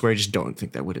sections where I just don't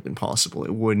think that would have been possible.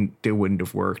 It wouldn't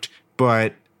have worked.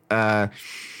 But I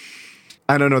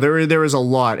don't know. There is a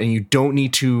lot, and you don't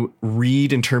need to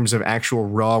read in terms of actual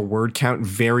raw word count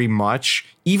very much.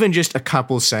 Even just a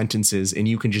couple sentences, and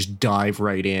you can just dive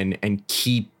right in and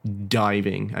keep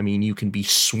diving. I mean, you can be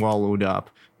swallowed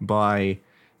up by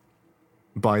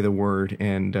the word,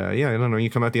 and I don't know, you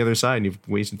come out the other side and you've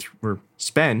wasted or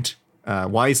spent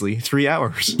wisely 3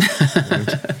 hours.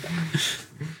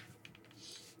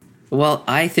 Well,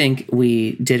 I think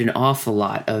we did an awful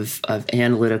lot of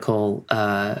analytical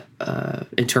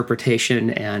interpretation,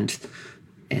 and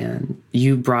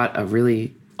you brought a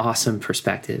really awesome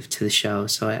perspective to the show.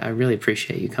 So I really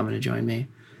appreciate you coming to join me.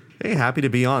 Hey, happy to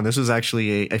be on. This was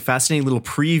actually a fascinating little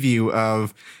preview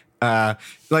of Like,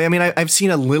 I mean, I've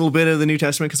seen a little bit of the New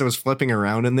Testament because I was flipping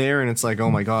around in there, and it's like, oh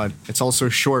my God, it's also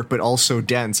short but also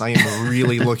dense. I am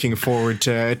really looking forward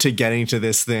to getting to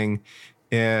this thing.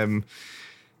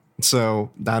 So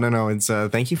I don't know. It's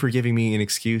thank you for giving me an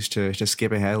excuse to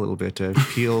skip ahead a little bit, to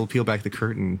peel back the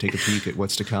curtain and take a peek at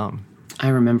what's to come. I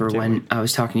remember when I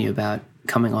was talking to you about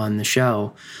coming on the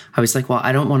show, I was like, well,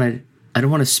 I don't want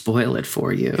to spoil it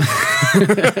for you.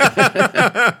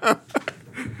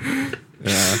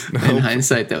 In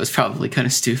hindsight, that was probably kind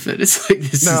of stupid. It's like,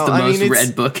 this is the most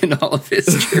read book in all of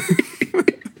history.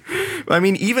 I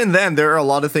mean, even then, there are a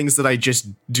lot of things that I just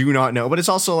do not know. But it's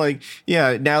also like,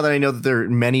 yeah, now that I know that there are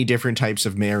many different types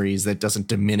of Marys, that doesn't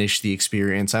diminish the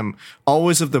experience. I'm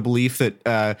always of the belief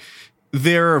that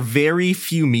there are very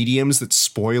few mediums that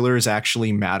spoilers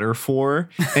actually matter for.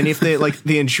 And if they like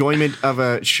the enjoyment of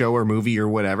a show or movie or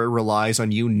whatever relies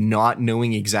on you not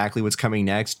knowing exactly what's coming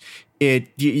next,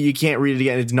 you can't read it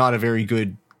again. It's not a very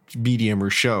good medium or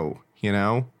show, you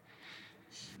know?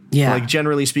 Yeah. Like,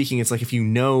 generally speaking, it's like if you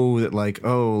know that, like,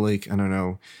 oh, like, I don't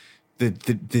know,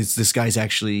 this guy's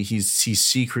actually, he's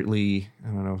secretly, I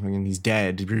don't know, I mean, he's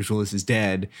dead. Bruce Willis is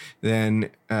dead. Then,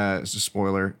 it's a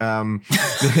spoiler. You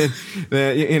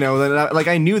know, like,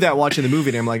 I knew that watching the movie,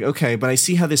 and I'm like, okay, but I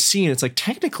see how this scene, it's like,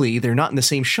 technically, they're not in the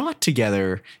same shot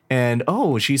together. And,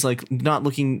 oh, she's like not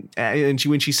looking at, and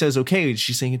when she says, okay,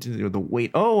 she's saying it to the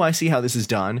weight. Oh, I see how this is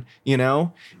done, you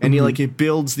know? And you like, it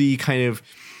builds the kind of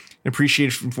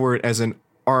appreciation for it as an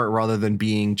art rather than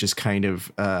being just kind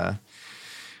of, I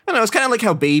don't know, it's kind of like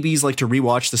how babies like to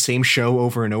rewatch the same show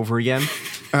over and over again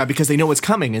because they know what's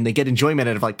coming and they get enjoyment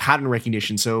out of like pattern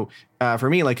recognition. So for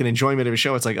me, like an enjoyment of a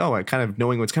show, it's like, oh, I kind of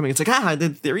knowing what's coming. It's like,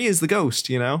 there he is, the ghost,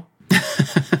 you know?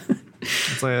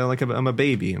 It's like I'm a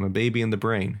baby. I'm a baby in the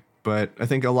brain. But I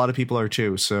think a lot of people are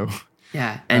too, so.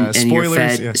 Yeah, and you're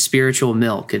fed spiritual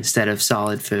milk instead of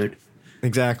solid food.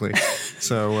 Exactly.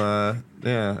 So,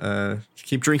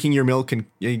 keep drinking your milk and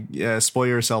spoil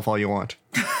yourself all you want.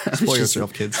 Spoil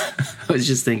yourself, kids. I was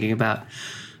just thinking about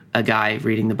a guy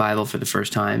reading the Bible for the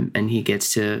first time, and he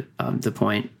gets to the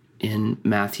point in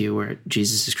Matthew where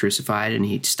Jesus is crucified, and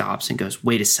he stops and goes,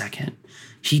 wait a second,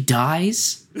 he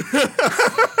dies?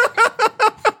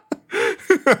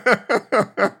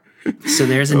 So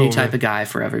there's a new type of guy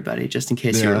for everybody, just in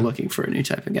case you were looking for a new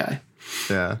type of guy.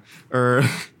 Yeah.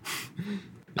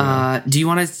 Do you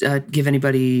want to give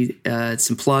anybody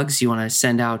some plugs? You want to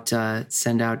send out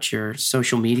your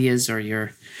social medias or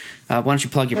your why don't you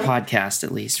plug your podcast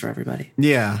at least for everybody?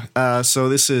 Yeah. So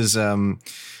this is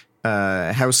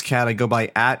House Cat. I go by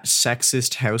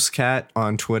 @SexistHouseCat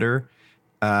on Twitter.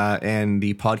 And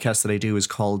the podcast that I do is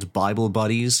called Bible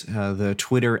Buddies. The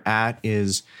Twitter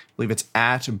is, I believe it's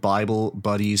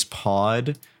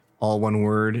 @BibleBuddiesPod. All one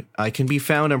word. I can be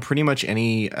found on pretty much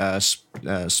any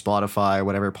Spotify,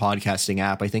 whatever podcasting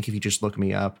app. I think if you just look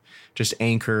me up, just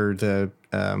Anchor, the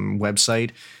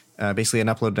website, basically I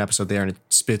upload an episode there and it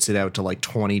spits it out to like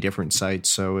 20 different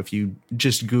sites. So if you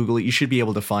just Google it, you should be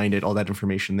able to find it, all that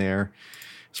information there.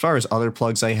 As far as other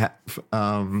plugs I have,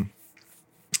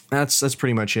 that's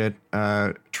pretty much it.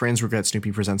 Trans Regret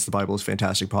Snoopy Presents the Bible is a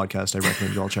fantastic podcast. I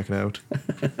recommend you all check it out.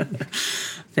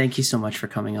 Thank you so much for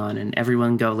coming on, and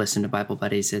everyone go listen to Bible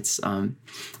Buddies. It's an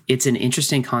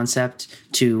interesting concept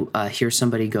to hear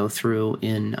somebody go through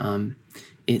in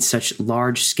such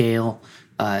large scale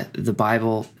the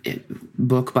Bible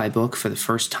book by book for the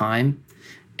first time,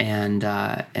 and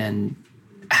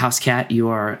House Cat, you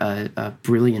are a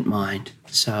brilliant mind.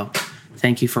 So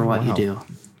thank you for what you do.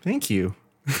 Thank you.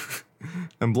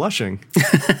 I'm blushing.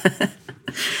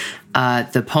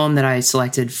 The poem that I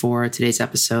selected for today's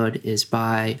episode is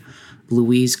by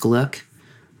Louise Gluck.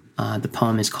 The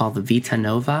poem is called The Vita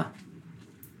Nova.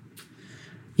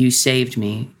 You saved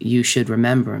me, you should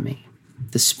remember me.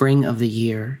 The spring of the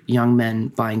year, young men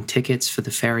buying tickets for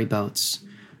the ferry boats.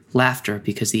 Laughter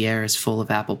because the air is full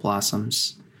of apple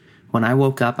blossoms. When I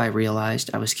woke up, I realized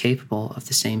I was capable of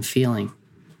the same feeling.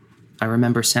 I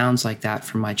remember sounds like that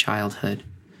from my childhood.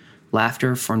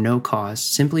 Laughter for no cause,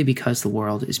 simply because the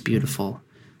world is beautiful.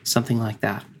 Something like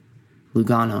that.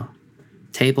 Lugano.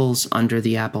 Tables under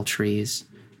the apple trees.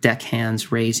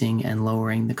 Deckhands raising and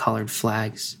lowering the colored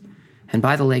flags. And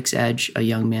by the lake's edge, a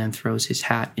young man throws his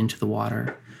hat into the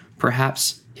water.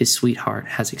 Perhaps his sweetheart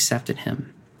has accepted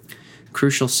him.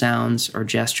 Crucial sounds or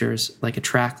gestures like a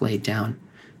track laid down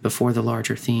before the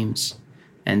larger themes.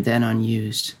 And then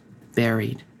unused.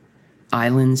 Buried.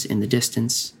 Islands in the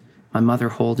distance. My mother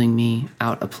holding me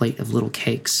out a plate of little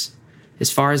cakes. As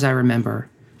far as I remember,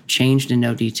 changed in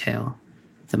no detail.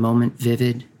 The moment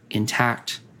vivid,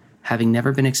 intact, having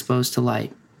never been exposed to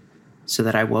light. so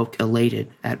that I woke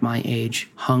elated at my age,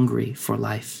 hungry for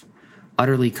life,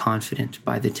 utterly confident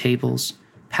by the tables,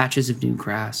 patches of new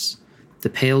grass, the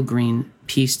pale green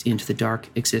pieced into the dark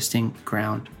existing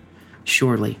ground.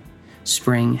 Surely,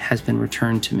 spring has been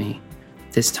returned to me,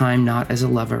 this time not as a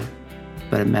lover,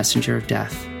 but a messenger of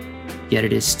death. Yet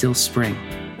it is still spring.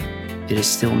 It is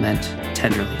still meant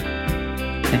tenderly.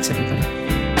 Thanks, everybody.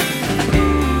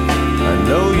 I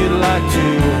know you'd like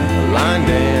to line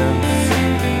dance.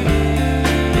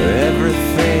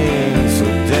 Everything's so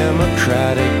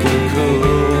democratic and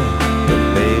cool. But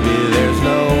baby, there's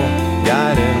no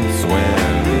guidance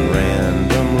when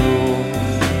random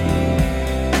rules.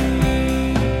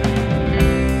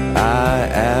 I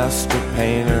asked a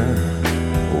painter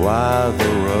why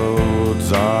the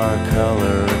roads are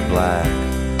colored black.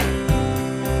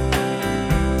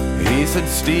 He said,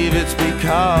 Steve, it's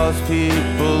because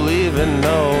people even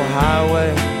know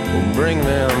highway will bring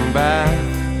them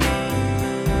back.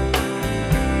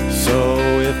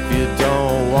 So if you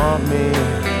don't want me,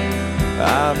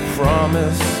 I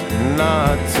promise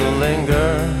not to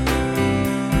linger.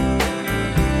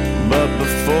 But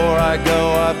before I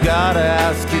go, I've gotta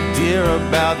ask you, dear,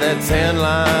 about that tan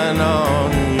line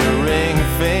on your ring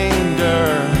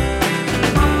finger.